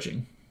be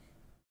judging.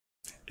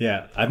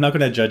 Yeah, I'm not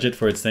going to judge it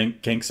for its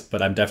kinks,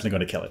 but I'm definitely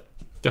going to kill it.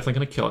 Definitely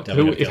going to kill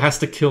it. It has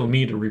to kill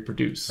me to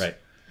reproduce. Right.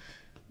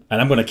 And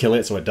I'm going to kill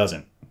it so it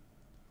doesn't.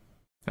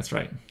 That's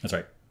right. That's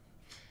right.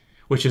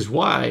 Which is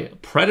why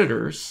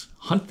predators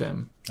hunt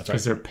them. That's right.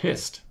 Because they're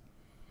pissed.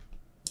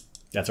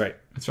 That's right.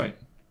 That's right.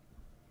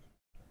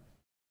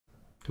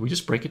 Did we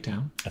just break it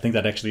down? I think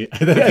that actually,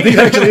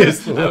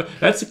 is.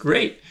 That's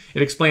great.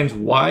 It explains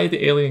why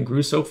the alien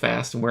grew so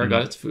fast and where it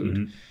got its food.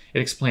 Mm-hmm. It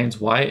explains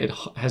why it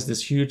has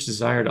this huge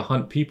desire to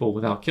hunt people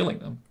without killing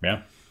them.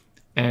 Yeah.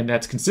 And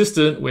that's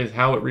consistent with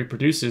how it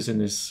reproduces in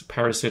this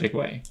parasitic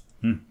way.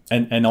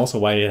 And also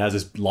why it has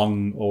this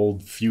long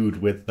old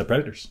feud with the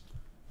predators.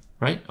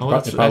 Right? Oh,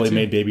 it probably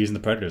made babies in the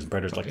predators, and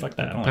predators like, fuck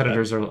that. I don't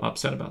predators like that. Are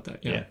upset about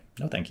that. Yeah.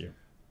 No, thank you.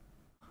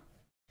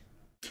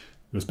 It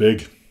was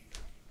big.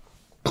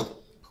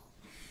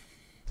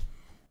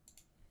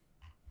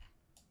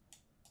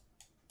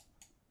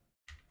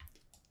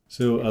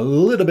 So a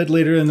little bit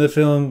later in the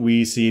film,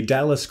 we see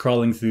Dallas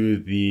crawling through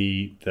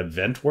the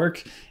vent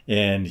work,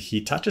 and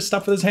he touches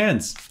stuff with his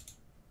hands.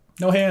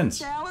 No hands.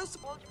 Dallas,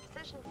 hold your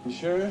position. You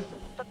sure?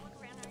 But look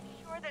around. Are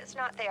you sure that it's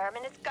not there? I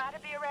mean, it's got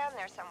to be around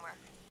there somewhere.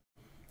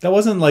 That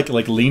wasn't like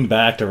lean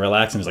back to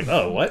relax and was like,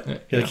 oh, what? Yeah.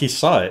 Like he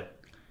saw it,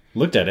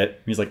 looked at it,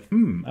 and he's like,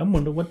 I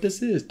wonder what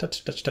this is.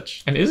 Touch, touch,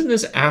 touch. And isn't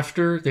this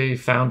after they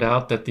found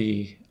out that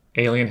the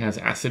alien has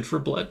acid for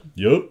blood?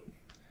 Yup.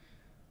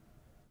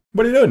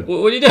 What are you doing?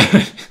 What are you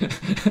doing?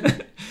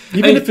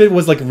 Even if it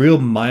was like real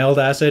mild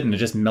acid and it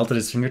just melted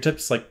his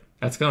fingertips, like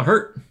that's gonna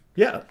hurt.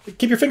 Yeah,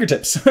 keep your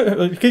fingertips.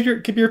 keep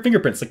your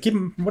fingerprints. Like keep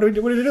them. What are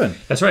you doing?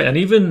 That's right. And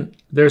even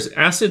there's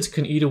acids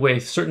can eat away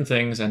certain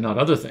things and not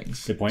other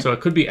things. Good point. So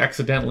it could be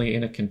accidentally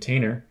in a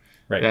container,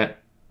 right?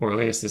 That, or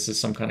I guess this is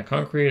some kind of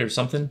concrete or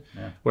something,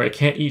 where it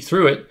can't eat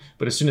through it.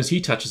 But as soon as he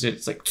touches it,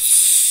 it's like.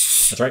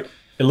 That's right.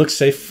 It looks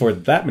safe for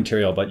that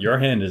material, but your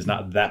hand is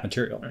not that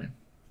material. Right.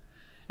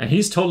 And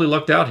he's totally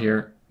lucked out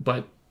here,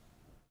 but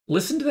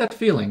listen to that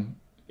feeling.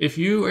 If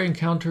you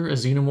encounter a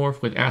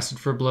xenomorph with acid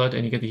for blood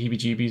and you get the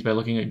heebie-jeebies by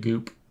looking at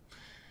goop,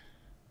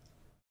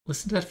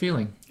 listen to that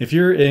feeling. If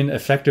you're in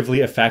effectively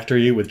a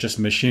factory with just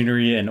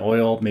machinery and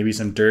oil, maybe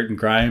some dirt and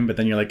grime, but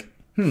then you're like,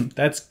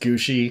 that's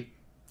gooshy,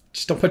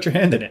 just don't put your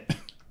hand in it.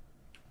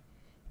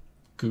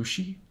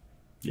 Gooshy?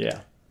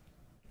 Yeah.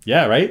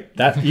 Yeah, right?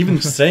 That even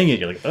saying it,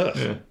 you're like,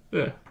 ugh.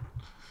 Yeah.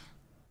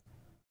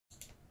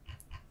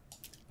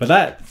 But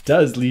that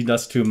does lead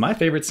us to my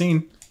favorite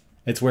scene.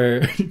 It's where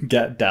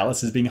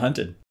Dallas is being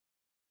hunted.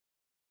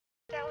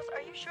 Dallas,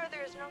 are you sure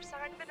there is no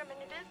sign of it? I mean,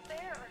 it is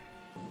there.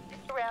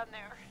 It's around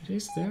there. It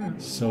is there.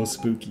 So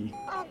spooky.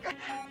 Oh, God.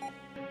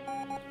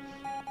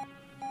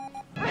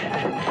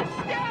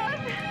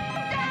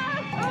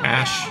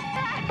 Ash.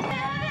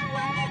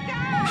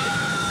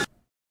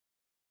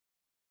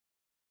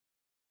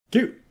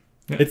 Cute.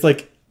 Yeah. It's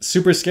like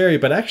super scary,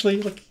 but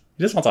actually, like,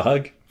 he just wants a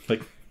hug.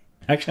 Like,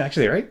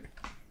 actually, right?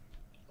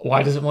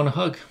 Why does it want a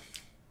hug?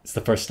 It's the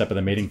first step of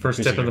the mating.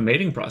 First step of the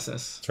mating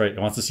process. That's right. It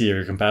wants to see if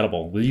you're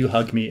compatible. Will you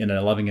hug me in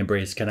a loving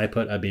embrace? Can I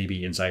put a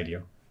baby inside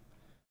you?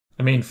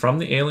 I mean, from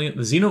the alien,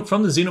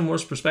 from the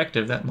xenomorph's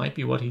perspective, that might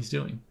be what he's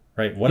doing.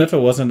 Right. What if it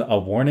wasn't a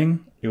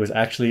warning? It was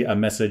actually a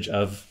message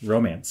of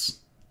romance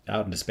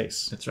out into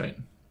space. That's right.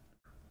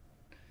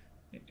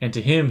 And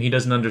to him, he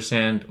doesn't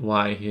understand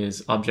why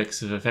his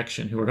objects of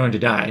affection, who are going to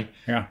die,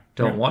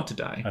 don't want to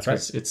die. That's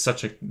right. It's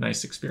such a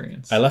nice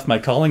experience. I left my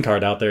calling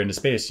card out there into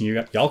space,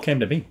 and y'all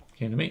came to me.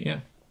 Came to me, yeah.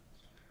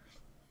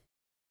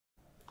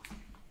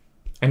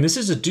 And this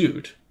is a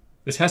dude.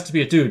 This has to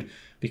be a dude,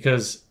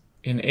 because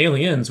in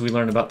Aliens, we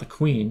learn about the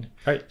Queen.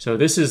 Right. So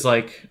this is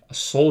like a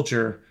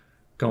soldier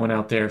going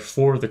out there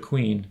for the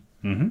Queen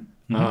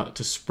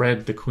to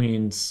spread the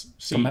Queen's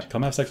seed.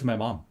 Come have sex with my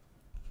mom.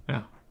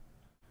 Yeah.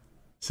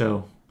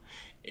 So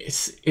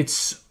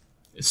it's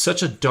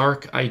such a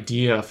dark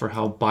idea for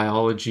how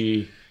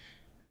biology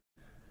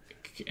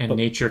and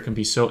nature can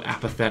be so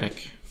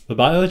apathetic. The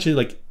biology,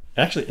 like,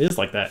 actually is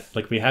like that.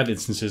 Like, we have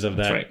instances of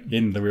that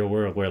in the real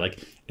world where, like,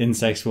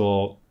 insects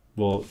will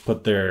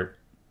put their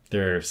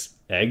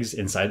eggs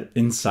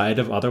inside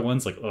of other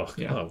ones. Like, what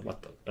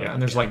the? Oh,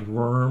 and there's like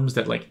worms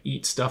that like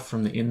eat stuff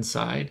from the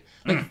inside.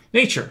 Like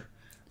nature,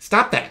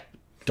 stop that.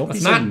 Let's be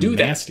so not do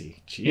nasty.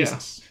 That.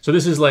 Jesus. Yeah. So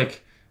this is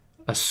like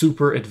a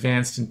super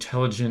advanced,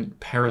 intelligent,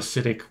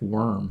 parasitic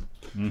worm.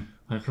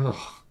 Like,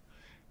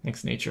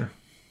 thanks, nature.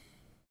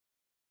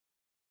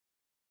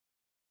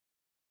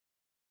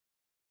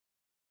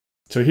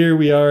 So here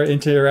we are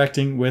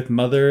interacting with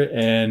Mother,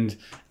 and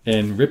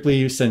And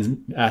Ripley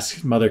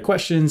asks Mother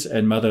questions,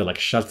 and Mother like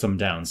shuts them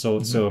down.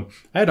 So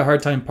I had a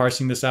hard time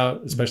parsing this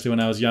out, especially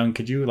when I was young.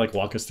 Could you like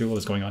walk us through what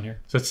was going on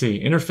here? So let's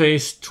see.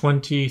 Interface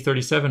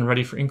 2037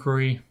 ready for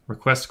inquiry.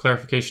 Request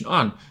clarification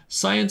on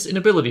science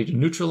inability to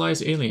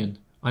neutralize alien.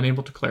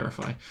 Unable to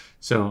clarify.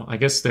 So I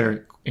guess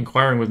they're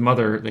inquiring with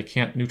Mother. They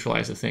can't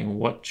neutralize the thing.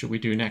 What should we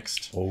do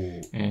next?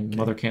 And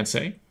Mother can't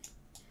say.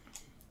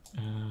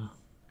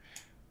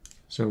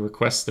 So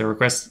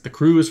the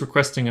crew is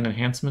requesting an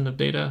enhancement of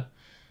data.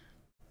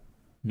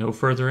 No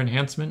further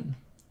enhancement.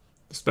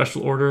 The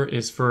special order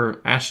is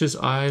for Ash's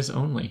eyes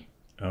only.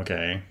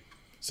 Okay.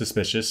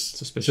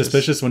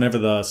 Suspicious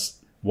whenever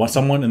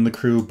someone in the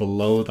crew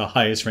below the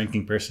highest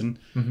ranking person.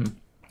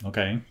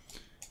 Okay.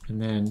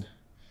 And then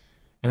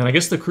I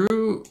guess the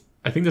crew,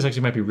 I think this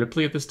actually might be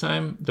Ripley at this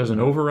time, does an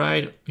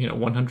override,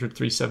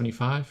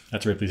 100-375.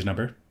 That's Ripley's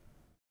number.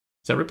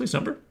 Is that Ripley's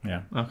number?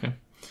 Yeah. Okay.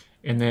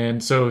 And then,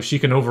 so she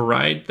can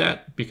override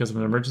that because of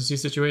an emergency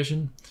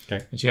situation.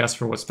 Okay. And she asks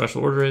for what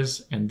special order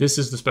is, and this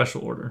is the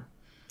special order.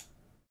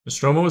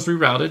 Nostromo is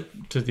rerouted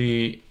to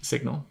the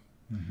signal,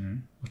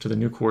 to the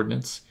new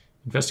coordinates.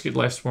 Investigate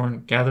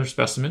lifespan, gather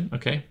specimen.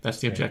 Okay, that's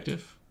the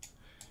objective.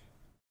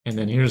 And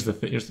then here's the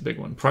big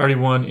one. Priority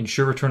 1,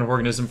 ensure return of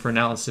organism for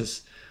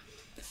analysis.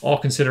 All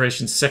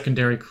considerations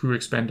secondary, crew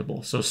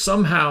expendable. So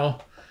somehow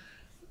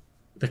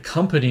the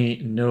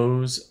company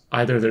knows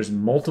either there's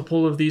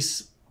multiple of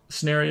these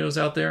scenarios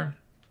out there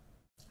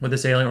with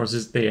this alien, or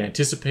they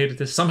anticipated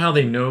this. Somehow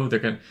they know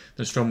the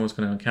Nostromo is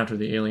going to encounter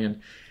the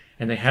alien,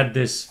 and they had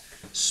this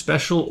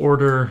special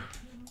order.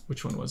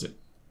 Which one was it?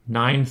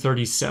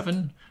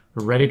 937,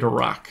 ready to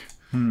rock,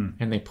 and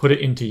they put it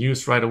into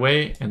use right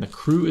away. And the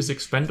crew is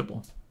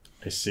expendable.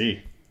 I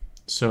see.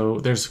 So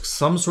there's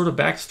some sort of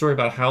backstory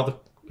about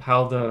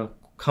how the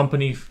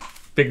company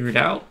figured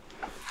out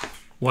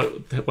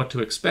what to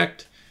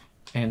expect,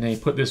 and they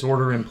put this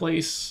order in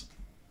place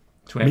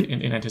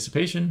in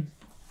anticipation.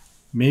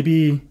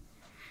 Maybe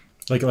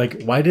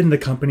like why didn't the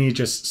company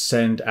just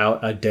send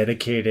out a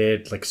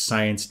dedicated like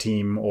science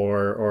team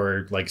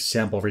or like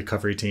sample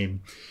recovery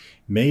team?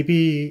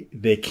 Maybe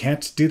they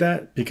can't do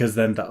that because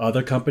then the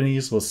other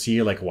companies will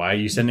see like, why are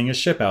you sending a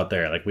ship out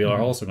there? Like we are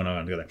also going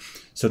to do that.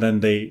 So then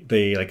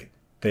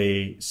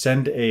they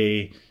send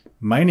a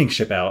mining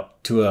ship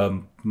out to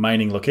a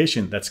mining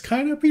location that's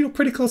kind of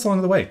pretty close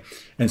along the way.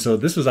 And so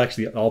this was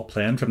actually all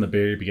planned from the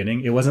very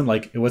beginning. It wasn't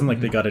like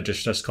they got a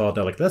just call.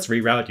 They're like, let's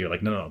reroute you.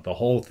 Like no, the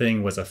whole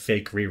thing was a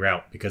fake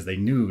reroute because they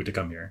knew to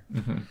come here.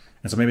 And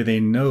so maybe they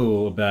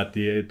know that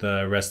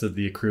the rest of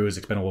the crew is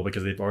expendable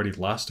because they've already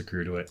lost a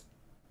crew to it.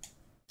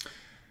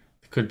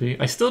 Could be.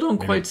 I still don't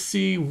quite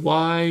see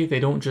why they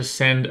don't just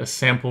send a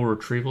sample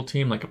retrieval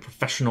team, like a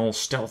professional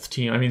stealth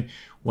team. I mean,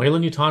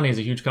 Weyland-Yutani is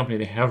a huge company.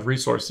 They have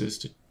resources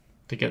to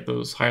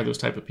hire those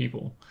type of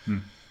people.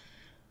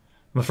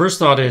 My first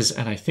thought is,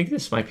 and I think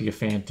this might be a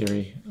fan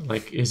theory,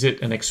 like, is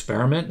it an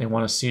experiment? They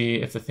want to see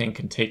if the thing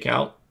can take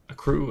out a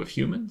crew of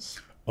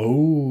humans.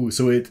 Oh,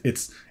 so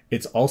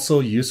it's also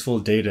useful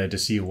data to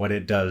see what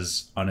it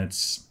does on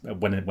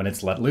when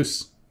it's let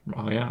loose.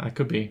 Oh yeah, that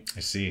could be. I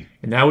see.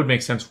 And that would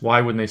make sense.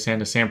 Why wouldn't they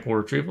send a sample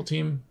retrieval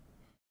team?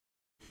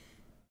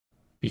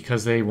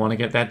 Because they want to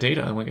get that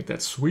data. They want to get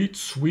that sweet,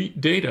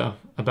 sweet data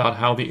about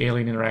how the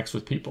alien interacts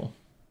with people.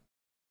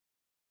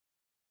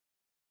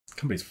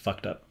 Company's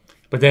fucked up.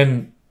 But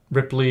then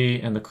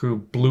Ripley and the crew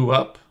blew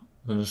up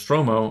the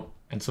Nostromo,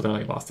 and so they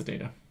lost the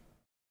data.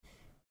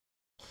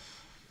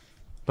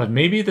 But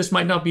maybe this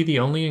might not be the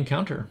only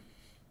encounter.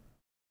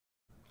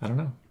 I don't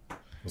know.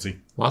 We'll see.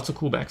 Lots of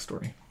cool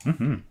backstory.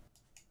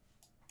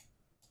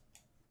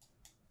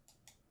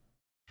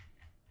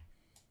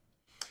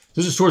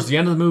 This is towards the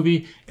end of the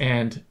movie,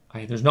 and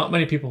there's not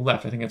many people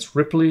left. I think it's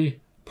Ripley,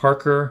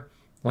 Parker,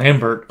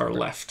 Lambert are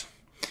left.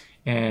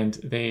 And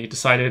they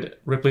decided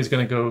Ripley's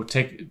going to go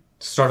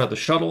start out the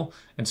shuttle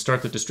and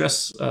start the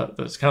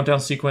the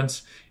countdown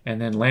sequence. And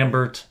then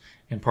Lambert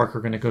and Parker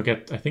are going to go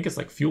get, I think it's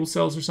like fuel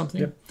cells or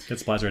something. Yep, get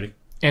supplies ready.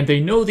 And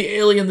they know the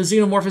alien, the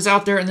xenomorph, is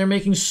out there, and they're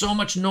making so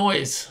much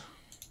noise.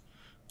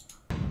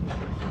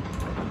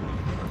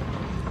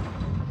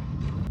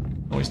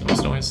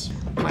 Noise.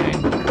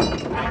 Clang.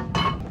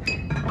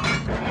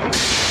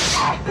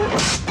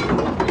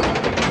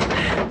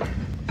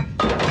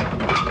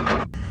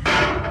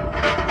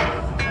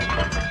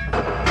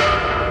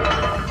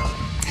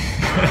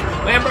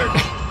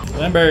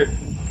 Lambert.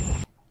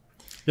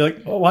 You're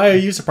like, oh, why are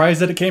you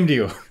surprised that it came to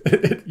you?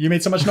 You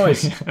made so much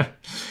noise.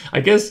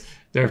 I guess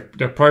they're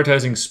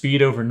prioritizing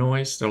speed over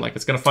noise. They're like,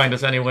 it's going to find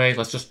us anyway.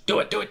 Let's just do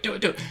it.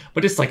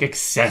 But it's like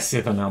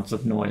excessive amounts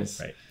of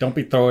noise. Right. Don't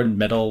be throwing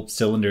metal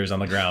cylinders on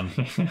the ground.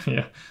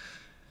 Yeah.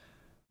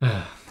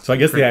 So I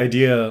guess the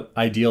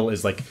ideal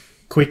is like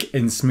quick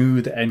and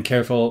smooth and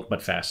careful,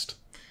 but fast.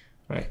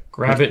 Right.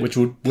 Grab it. Which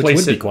would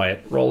be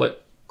quiet. Roll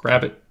it.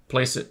 Grab it.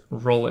 Place it.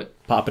 Roll it.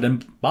 Pop it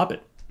and bop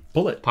it.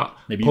 Pull it.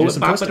 Maybe pull it,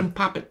 bop it, and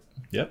pop it.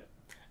 Yep.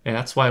 And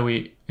that's why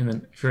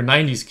if you're a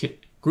 90s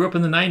kid, grew up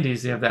in the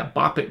 90s, they have that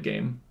bop it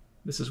game.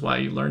 This is why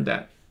you learned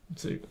that.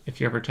 So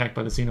if you're ever attacked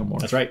by the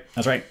xenomorph. That's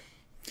right.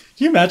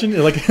 Can you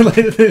imagine like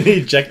the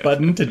eject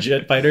button to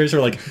jet fighters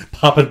or like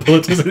popping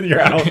bullets and you're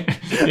out?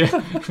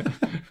 Yeah.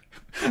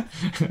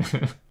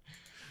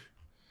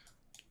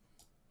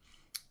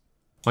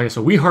 Okay,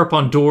 so we harp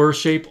on door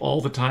shape all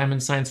the time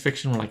in science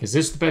fiction. We're like, is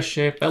this the best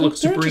shape? That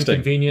looks super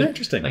inconvenient.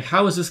 Interesting. Like,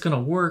 how is this going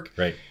to work?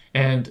 Right.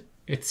 And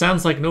it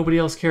sounds like nobody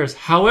else cares.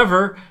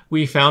 However,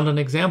 we found an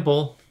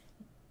example.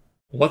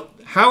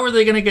 How are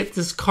they going to get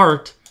this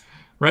cart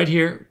right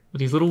here with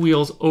these little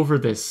wheels over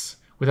this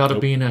without it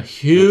being a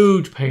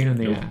huge pain in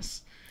the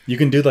ass? You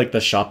can do like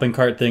the shopping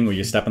cart thing where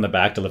you step in the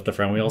back to lift the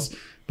front wheels,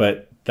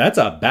 but that's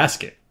a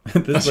basket.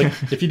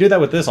 If you do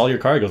that with this, all your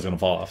cargo is going to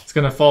fall off. It's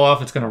going to fall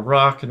off. It's going to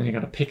rock, and then you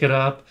got to pick it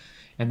up,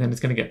 and then it's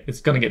going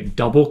to get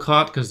double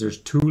caught because there's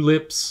two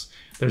lips.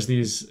 There's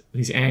these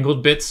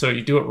angled bits, so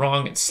you do it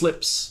wrong, it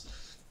slips.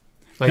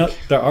 Like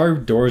there are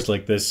doors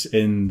like this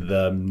in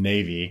the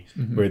Navy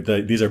where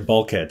these are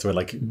bulkheads where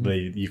like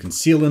you can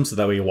seal them so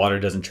that way water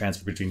doesn't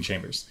transfer between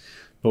chambers.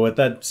 But what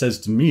that says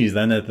to me is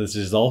then that this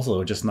is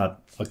also just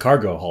not a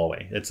cargo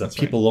hallway. It's a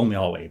people-only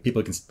hallway.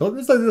 People can.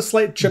 It's like a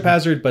slight trip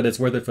hazard, but it's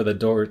worth it for the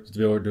door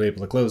to be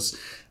able to close.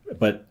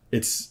 But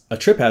it's a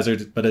trip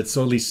hazard, but it's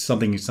at least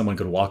something someone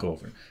could walk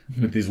over.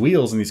 With these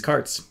wheels and these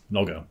carts,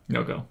 no go.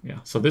 No go. Yeah.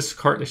 So this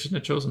cart, they shouldn't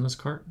have chosen this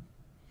cart.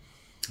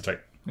 That's right.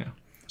 Yeah.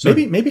 So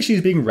maybe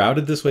she's being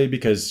routed this way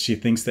because she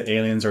thinks the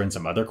aliens are in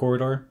some other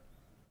corridor.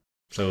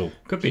 So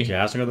could be. She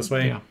has to go this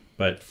way. Yeah.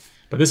 But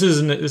this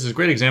is a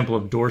great example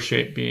of door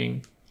shape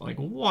being like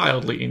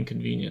wildly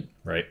inconvenient.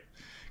 Right.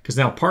 Because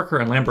now Parker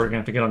and Lambert are going to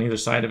have to get on either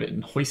side of it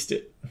and hoist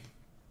it.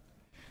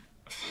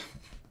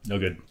 No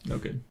good. No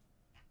good.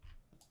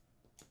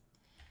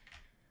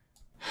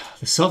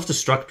 The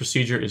self-destruct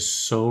procedure is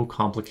so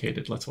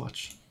complicated. Let's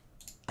watch.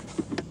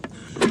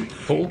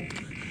 Pull.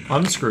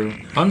 Unscrew.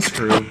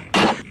 Unscrew.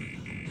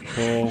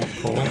 Pull.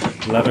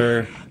 Pull.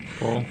 Lever.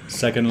 Pull.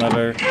 Second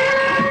lever.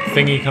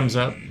 Thingy comes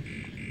up.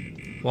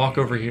 Walk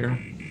over here.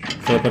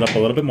 Flip it up a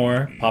little bit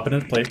more. Pop it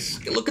into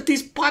place. Look at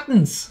these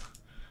buttons.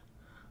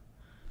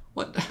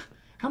 What?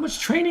 How much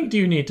training do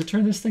you need to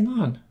turn this thing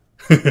on?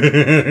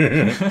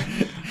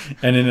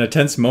 And in a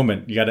tense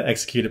moment, you got to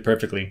execute it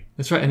perfectly.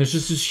 That's right. And there's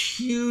just this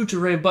huge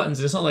array of buttons.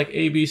 It's not like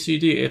A, B, C,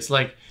 D. It's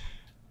like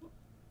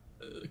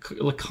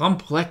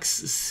complex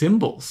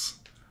symbols.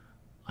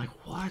 Like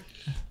what?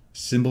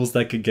 Symbols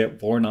that could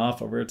get worn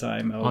off over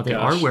time. Oh, they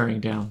are wearing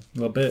down. A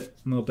little bit.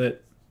 A little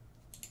bit.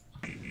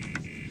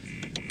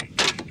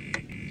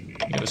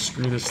 You gotta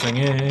screw this thing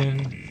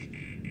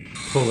in.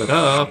 Pull it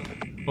up.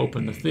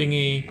 Open the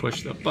thingy.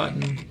 Push the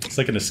button. It's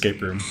like an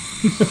escape room.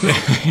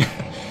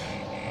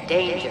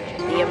 Danger.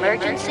 The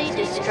emergency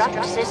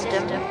destruct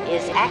system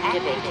is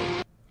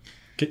activated.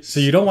 Okay,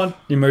 so you don't want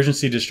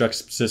emergency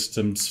destruct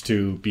systems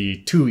to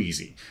be too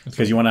easy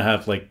because you want to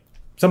have like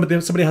somebody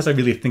has to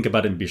really think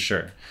about it and be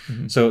sure.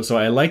 So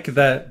I like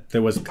that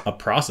there was a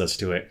process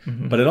to it,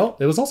 but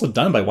it was also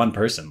done by one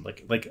person.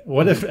 Like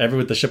what if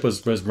the ship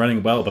was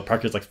running well, but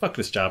Parker's like, fuck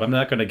this job, I'm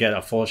not going to get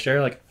a full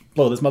share. Like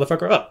blow this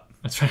motherfucker up.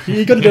 That's right.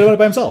 He couldn't do it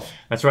by himself.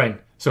 That's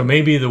right. So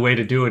maybe the way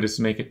to do it is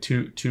to make it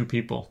two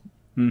people.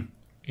 You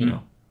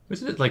know,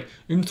 isn't it like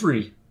in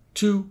 3,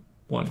 2,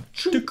 1?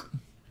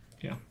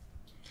 Yeah.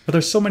 But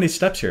there's so many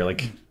steps here.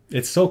 Like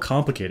it's so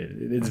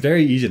complicated. It's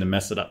very easy to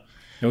mess it up.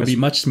 It would be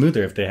much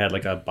smoother if they had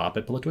like a bop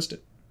it, pull it, twist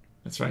it.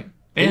 That's right.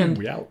 And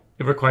it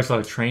requires a lot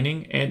of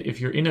training. And if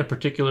you're in a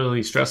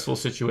particularly stressful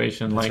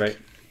situation, like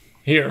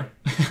here.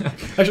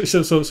 Actually,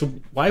 so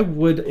why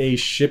would a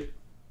ship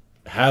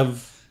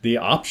have the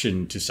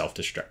option to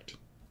self-destruct?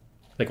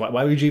 Like,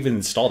 why would you even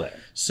install that?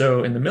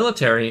 So in the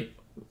military,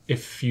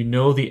 if you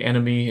know the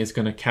enemy is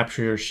going to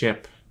capture your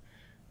ship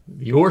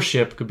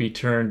could be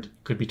turned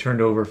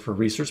over for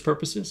research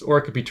purposes, or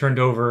it could be turned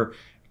over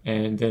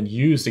and then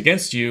used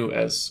against you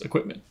as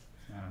equipment.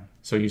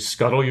 So you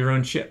scuttle your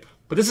own ship.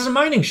 But this is a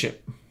mining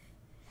ship.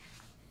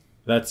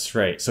 That's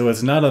right. So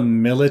it's not a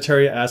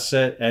military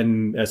asset,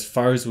 and as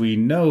far as we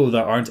know,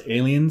 there aren't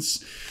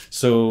aliens.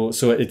 So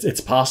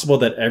it's possible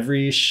that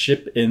every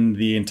ship in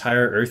the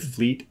entire Earth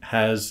fleet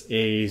has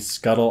a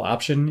scuttle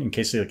option in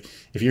case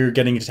if you're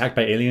getting attacked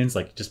by aliens,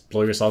 like just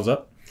blow yourselves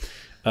up.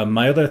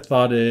 My other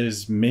thought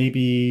is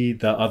maybe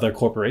the other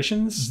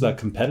corporations, the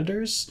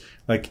competitors,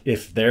 like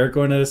if they're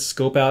going to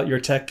scope out your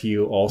tech,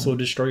 you also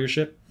destroy your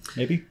ship.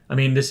 Maybe. I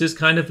mean, this is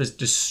kind of a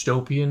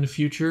dystopian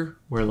future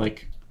where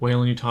like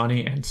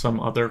Weyland-Yutani and some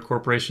other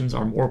corporations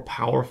are more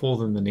powerful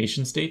than the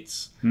nation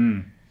states.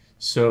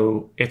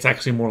 So it's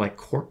actually more like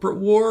corporate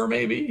war,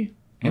 maybe.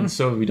 And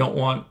so we don't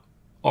want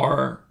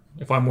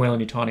if I'm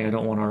Weyland-Yutani, I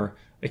don't want our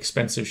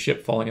expensive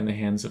ship falling in the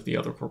hands of the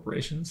other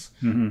corporations.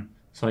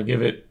 So I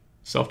give it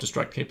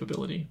self-destruct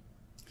capability.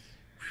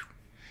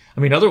 I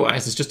mean,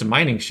 otherwise it's just a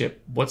mining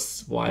ship.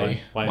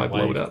 Why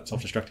blow it up?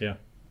 Self-destruct, yeah.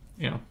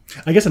 Yeah.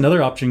 I guess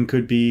another option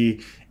could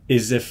be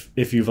is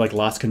if you've like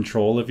lost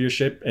control of your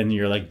ship and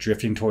you're like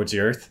drifting towards the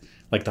Earth,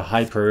 like the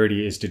high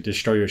priority is to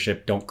destroy your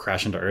ship, don't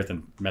crash into Earth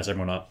and mess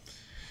everyone up.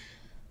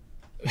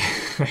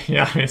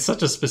 Yeah, I mean, it's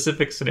such a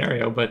specific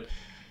scenario, but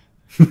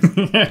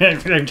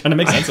I'm trying to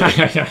make sense of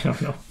it. I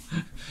don't know.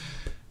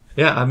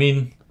 Yeah, I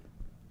mean,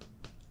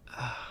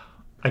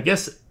 I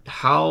guess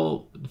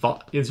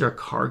is their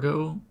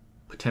cargo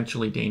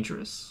potentially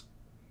dangerous?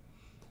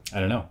 I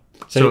don't know.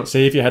 So-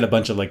 Say if you had a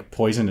bunch of like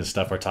poisonous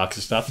stuff or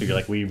toxic stuff, you're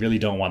like, we really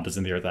don't want this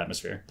in the Earth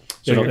atmosphere.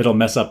 It'll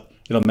mess up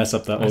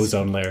the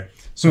ozone layer.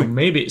 So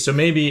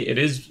maybe it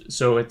is.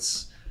 So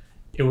it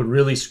would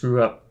really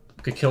screw up.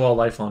 Could kill all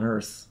life on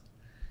Earth.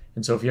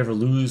 And so if you ever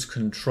lose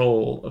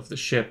control of the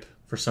ship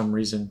for some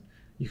reason,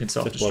 you can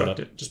self-destruct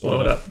it. Just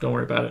blow it up. Don't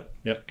worry about it.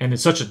 Yep. And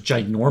it's such a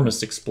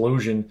ginormous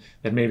explosion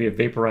that maybe it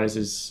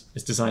vaporizes.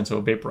 It's designed so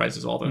it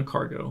vaporizes all the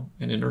cargo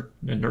and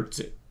inerts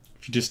it.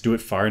 If you just do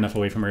it far enough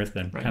away from Earth,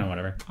 then kind of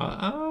whatever.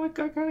 I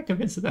got kind of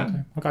convinced of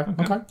that. Okay.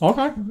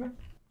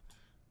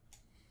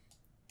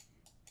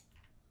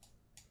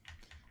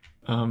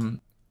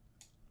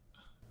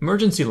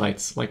 Emergency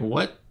lights. Like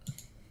what?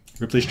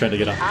 Ripley's trying to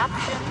get off.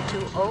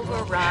 Option to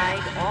override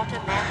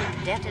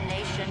automatic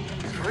detonation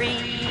 3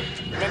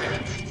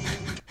 minutes.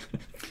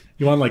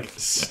 You want like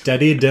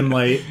steady dim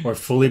light or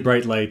fully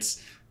bright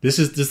lights. This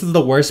is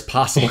the worst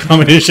possible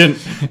combination.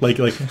 like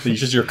it's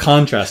just your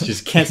contrast. You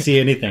just can't see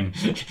anything.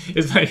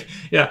 It's like,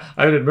 yeah,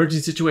 I have an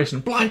emergency situation.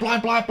 Blind.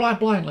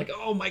 Like,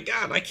 oh my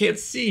god, I can't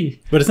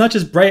see. But it's not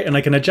just bright and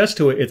I can adjust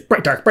to it. It's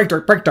bright, dark.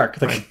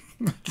 Like,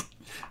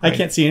 I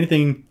can't see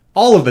anything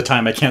all of the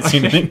time. I can't see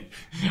anything.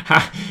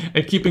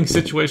 And keeping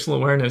situational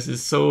awareness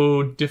is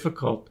so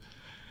difficult.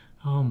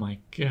 Oh my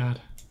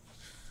god.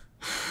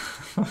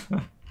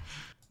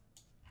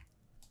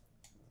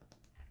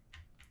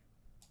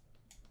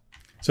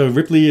 So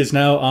Ripley is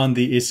now on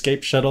the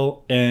escape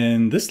shuttle,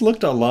 and this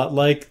looked a lot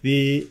like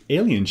the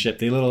alien ship,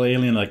 the little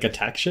alien like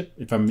attack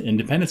ship from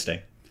Independence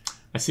Day.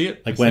 I see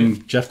it. Like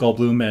when Jeff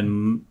Goldblum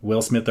and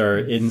Will Smith are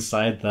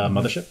inside the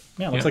mothership.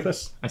 Yeah, it looks like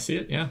this. I see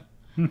it, yeah.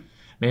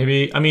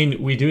 Maybe, I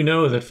mean, we do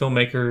know that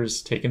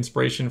filmmakers take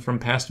inspiration from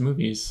past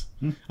movies.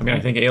 I mean, I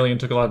think Alien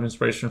took a lot of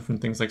inspiration from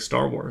things like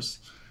Star Wars.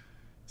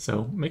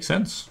 So, makes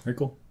sense. Very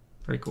cool.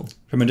 Very cool.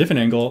 From a different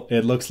angle,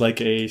 it looks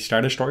like a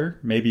Star Destroyer,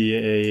 maybe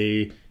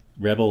a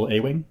Rebel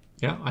A-Wing.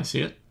 Yeah, I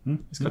see it.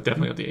 It's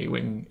definitely got the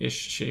A-Wing-ish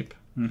shape.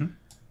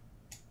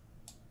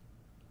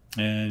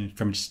 And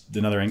from just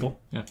another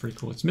angle. Yeah, pretty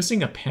cool. It's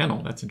missing a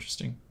panel. That's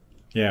interesting.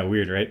 Yeah,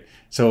 weird, right?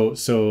 So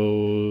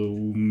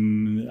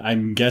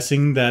I'm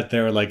guessing that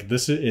they're like,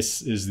 this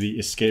is the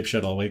escape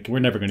shuttle. Like, we're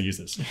never going to use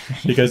this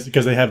because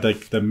they have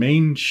like the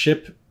main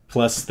ship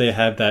plus they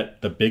have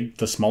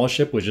the smaller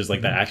ship, which is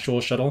like the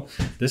actual shuttle.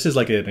 This is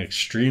like an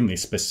extremely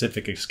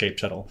specific escape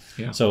shuttle.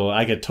 Yeah. So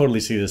I could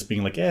totally see this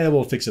being like, yeah,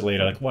 we'll fix it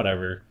later, like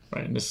whatever.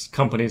 Right. And this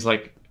company's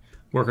like,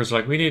 workers are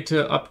like, we need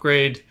to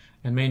upgrade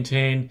and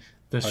maintain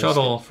the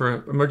shuttle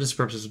for emergency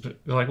purposes. They're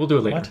like, we'll do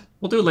it later. What?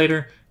 We'll do it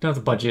later. Don't have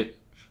the budget.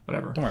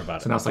 Whatever. Don't worry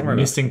about it. So now it's like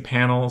missing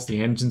panels.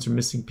 The engines are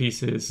missing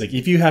pieces. Like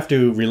if you have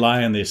to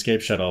rely on the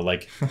escape shuttle,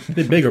 like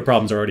the bigger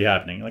problems are already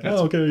happening. Like,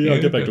 oh, okay, yeah,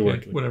 I'll get back to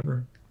work.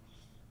 Whatever.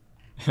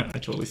 I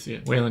totally see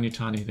it.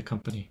 Weyland-Yutani, the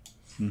company.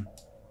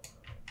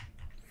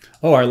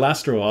 Oh, our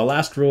last rule. Our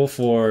last rule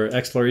for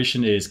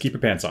exploration is keep your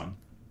pants on.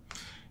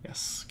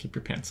 Yes, keep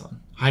your pants on.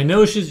 I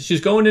know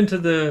she's going into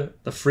the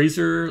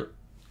freezer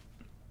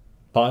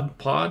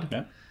pod.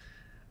 Yeah.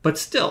 But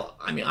still,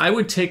 I mean, I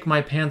would take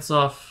my pants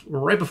off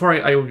right before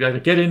I would either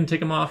get in,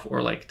 take them off,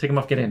 or like take them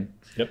off, get in.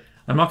 Yep.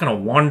 I'm not going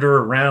to wander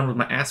around with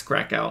my ass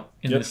crack out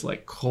in this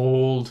like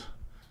cold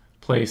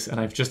place, and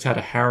I've just had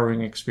a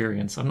harrowing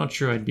experience. I'm not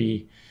sure I'd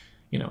be,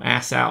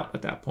 ass out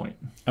at that point.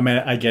 I mean,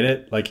 I get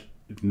it. Like,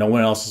 no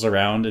one else is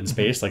around in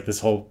space. Like, this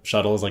whole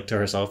shuttle is like to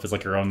herself. It's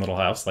like her own little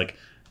house. Like,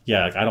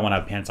 yeah, like, I don't want to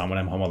have pants on when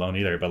I'm home alone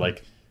either. But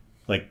like,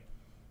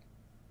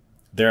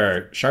 there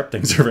are sharp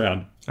things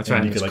around. That's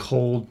right. It's like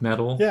cold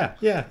metal. Yeah.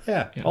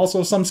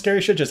 Also, some scary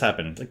shit just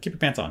happened. Like, keep your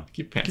pants on.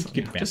 Keep your pants on.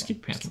 Keep your pants on. Just keep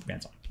your pants on. Keep your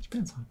pants on. Keep your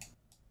pants on.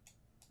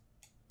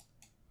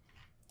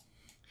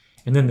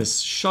 And then this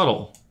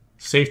shuttle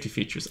safety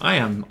features. I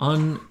am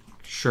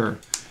unsure.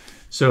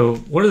 So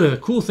one of the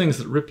cool things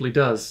that Ripley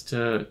does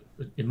to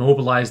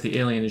immobilize the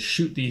alien is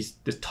shoot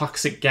the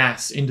toxic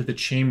gas into the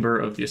chamber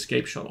of the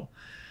escape shuttle.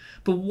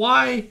 But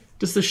why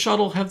does the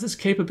shuttle have this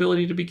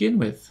capability to begin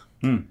with?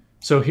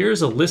 So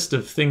here's a list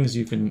of things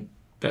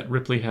that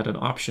Ripley had an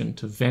option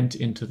to vent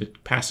into the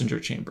passenger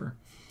chamber.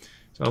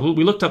 So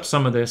we looked up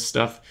some of this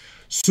stuff.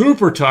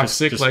 Super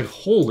toxic, just like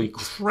holy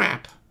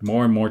crap.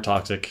 More and more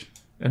toxic.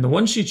 And the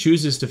one she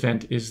chooses to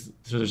vent is,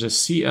 so there's a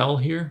CL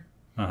here.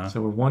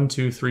 So we're 1,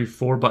 2, 3,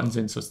 4 buttons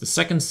in. So it's the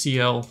second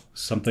CL.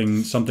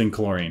 Something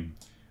chlorine.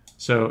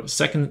 So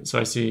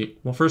I see,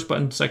 first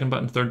button, second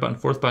button, third button,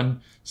 fourth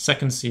button,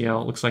 second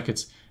CL. Looks like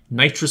it's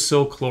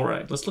nitrosyl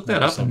chloride. Let's look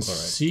that up and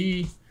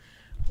see.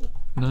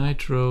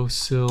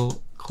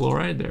 Nitrosyl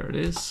chloride, there it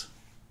is.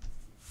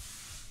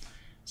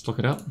 Let's look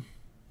it up.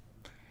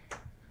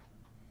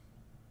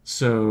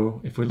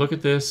 So if we look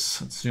at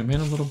this, let's zoom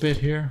in a little bit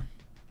here.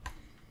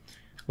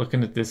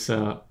 Looking at this,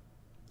 the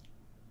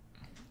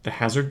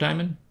hazard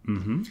diamond.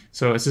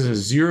 So this is a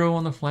 0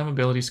 on the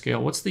flammability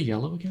scale. What's the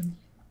yellow again?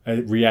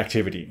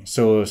 Reactivity.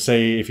 So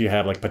say if you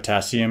have like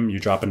potassium, you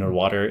drop into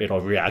water,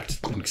 it'll react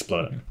and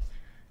explode.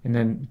 And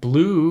then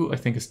blue, I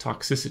think, is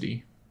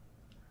toxicity.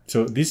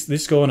 So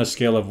these go on a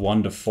scale of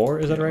 1 to 4,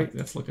 is that right?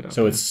 Let's look it up.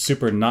 So it's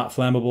super not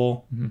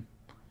flammable. Mm-hmm.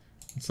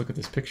 Let's look at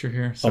this picture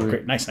here. So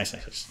great. Nice.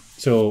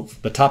 So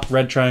the top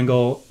red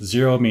triangle,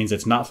 0 means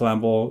it's not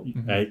flammable.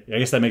 Mm-hmm. I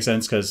guess that makes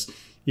sense because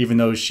even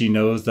though she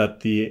knows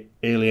that the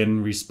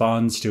alien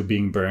responds to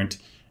being burnt,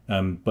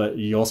 but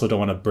you also don't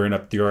want to burn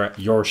up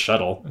your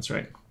shuttle. That's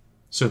right.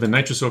 So the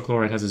nitrosyl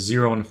chloride has a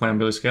 0 on the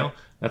flammability scale.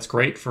 That's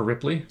great for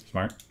Ripley.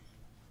 Smart.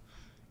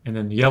 And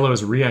then yellow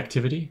is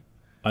reactivity.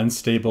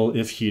 Unstable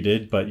if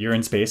heated, but you're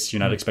in space.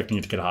 You're not expecting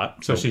it to get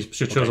hot. So she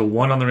chose a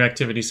 1 on the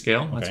reactivity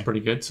scale. That's pretty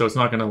good. So it's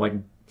not going to like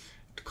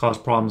cause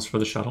problems for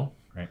the shuttle.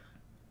 Right.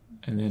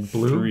 And then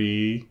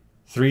blue.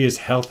 3 is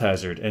health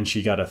hazard, and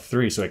she got a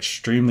 3, so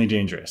extremely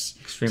dangerous.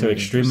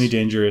 Extremely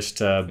dangerous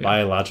to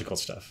biological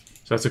stuff.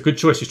 So that's a good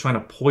choice. She's trying to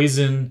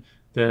poison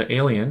the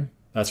alien.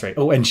 That's right.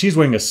 Oh, and she's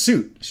wearing a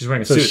suit. She's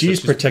wearing a suit. So she's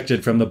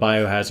protected from the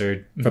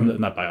biohazard,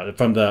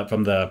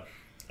 from the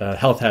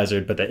health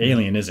hazard, but the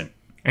alien isn't.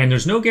 And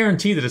there's no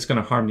guarantee that it's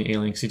going to harm the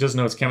alien because he doesn't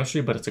know its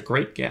chemistry, but it's a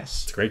great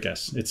guess. It's a great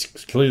guess. It's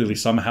clearly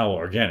somehow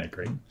organic,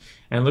 right? And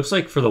it looks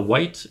like for the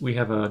white, we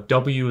have a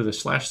W with a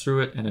slash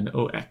through it and an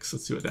OX.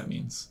 Let's see what that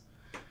means.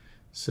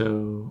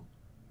 So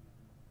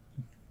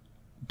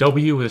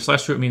W with a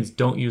slash through it means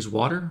don't use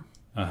water.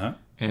 Uh-huh.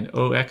 And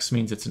OX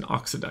means it's an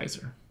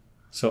oxidizer.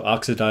 So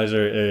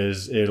oxidizer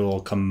is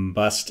it'll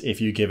combust if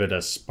you give it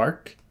a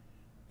spark.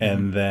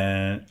 And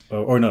then,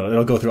 or no,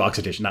 it'll go through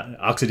oxidation, not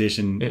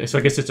oxidation. So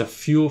I guess it's a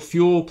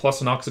fuel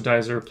plus an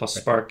oxidizer plus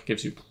spark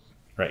gives you.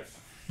 Right.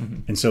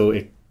 Mm-hmm. And so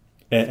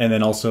and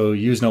then also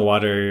use no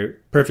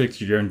water. Perfect.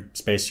 You're in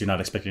space. You're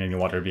not expecting any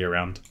water to be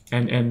around.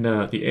 And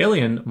the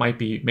alien might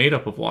be made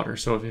up of water.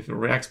 So if it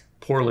reacts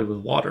poorly with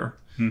water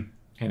and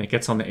it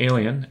gets on the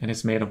alien and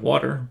it's made of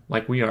water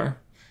like we are,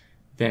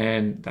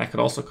 then that could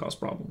also cause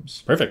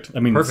problems. Perfect. I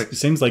mean, it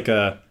seems like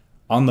a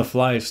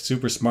on-the-fly,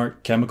 super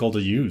smart chemical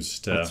to use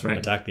to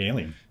attack the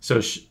alien.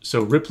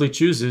 So Ripley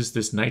chooses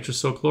this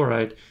nitrosyl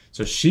chloride.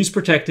 So she's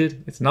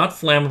protected. It's not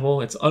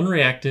flammable. It's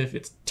unreactive.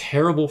 It's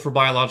terrible for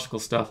biological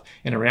stuff,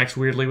 and it reacts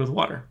weirdly with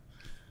water.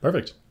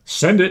 Perfect.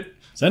 Send it.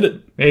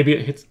 Maybe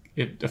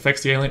it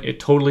affects the alien. It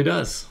totally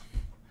does.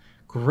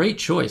 Great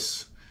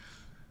choice.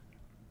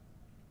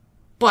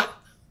 But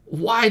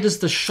why does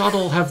the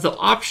shuttle have the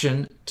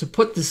option to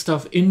put this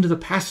stuff into the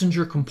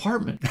passenger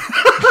compartment?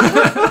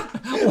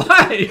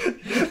 Why?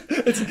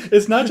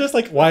 It's not just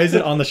like, why is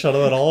it on the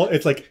shuttle at all?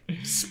 It's like,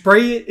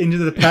 spray it into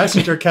the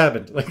passenger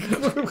cabin. Like,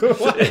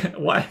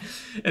 why?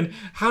 And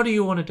how do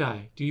you want to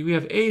die? Do you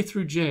have A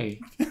through J?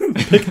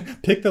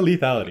 Pick the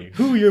lethality.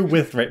 Who you're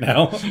with right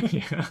now.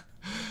 Yeah.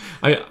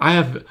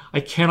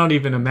 I cannot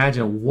even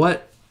imagine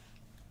what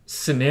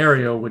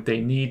scenario would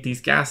they need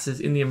these gases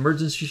in the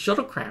emergency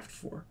shuttlecraft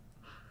for.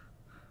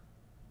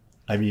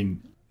 I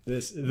mean,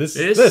 this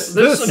is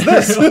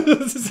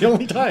the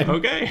only time.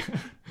 Okay.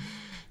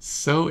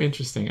 So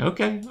interesting.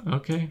 Okay.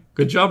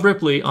 Good job,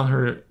 Ripley, on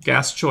her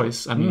gas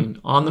choice. I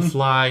mean, on the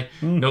fly,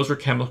 knows her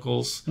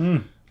chemicals.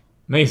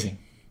 Amazing.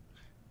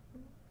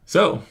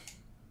 So,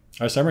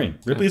 our summary.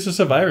 Ripley's a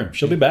survivor.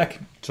 She'll be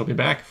back.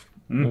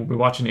 We'll be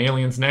watching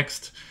Aliens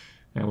next,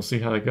 and we'll see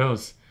how that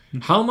goes.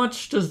 How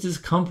much does this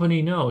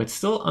company know? It's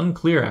still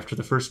unclear after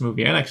the first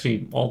movie, and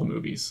actually all the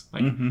movies.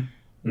 Like,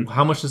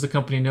 how much does the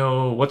company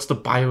know? What's the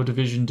bio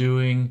division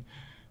doing?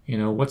 You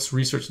know, what's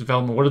research and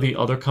development? What are the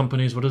other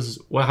companies? How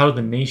do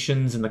the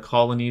nations and the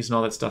colonies and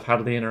all that stuff? How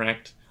do they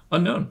interact?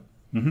 Unknown.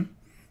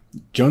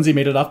 Jonesy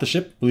made it off the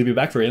ship. Will he be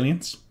back for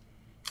Aliens?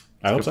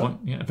 I hope so.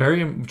 Yeah,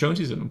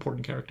 Jonesy's an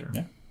important character.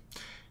 Yeah.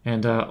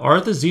 And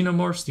are the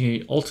xenomorphs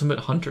the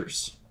ultimate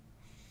hunters?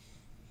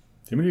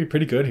 They may be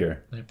pretty good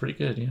here. They're pretty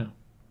good, yeah.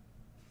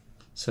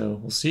 So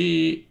we'll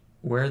see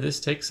where this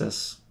takes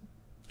us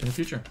in the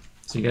future.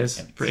 See you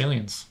guys for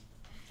Aliens.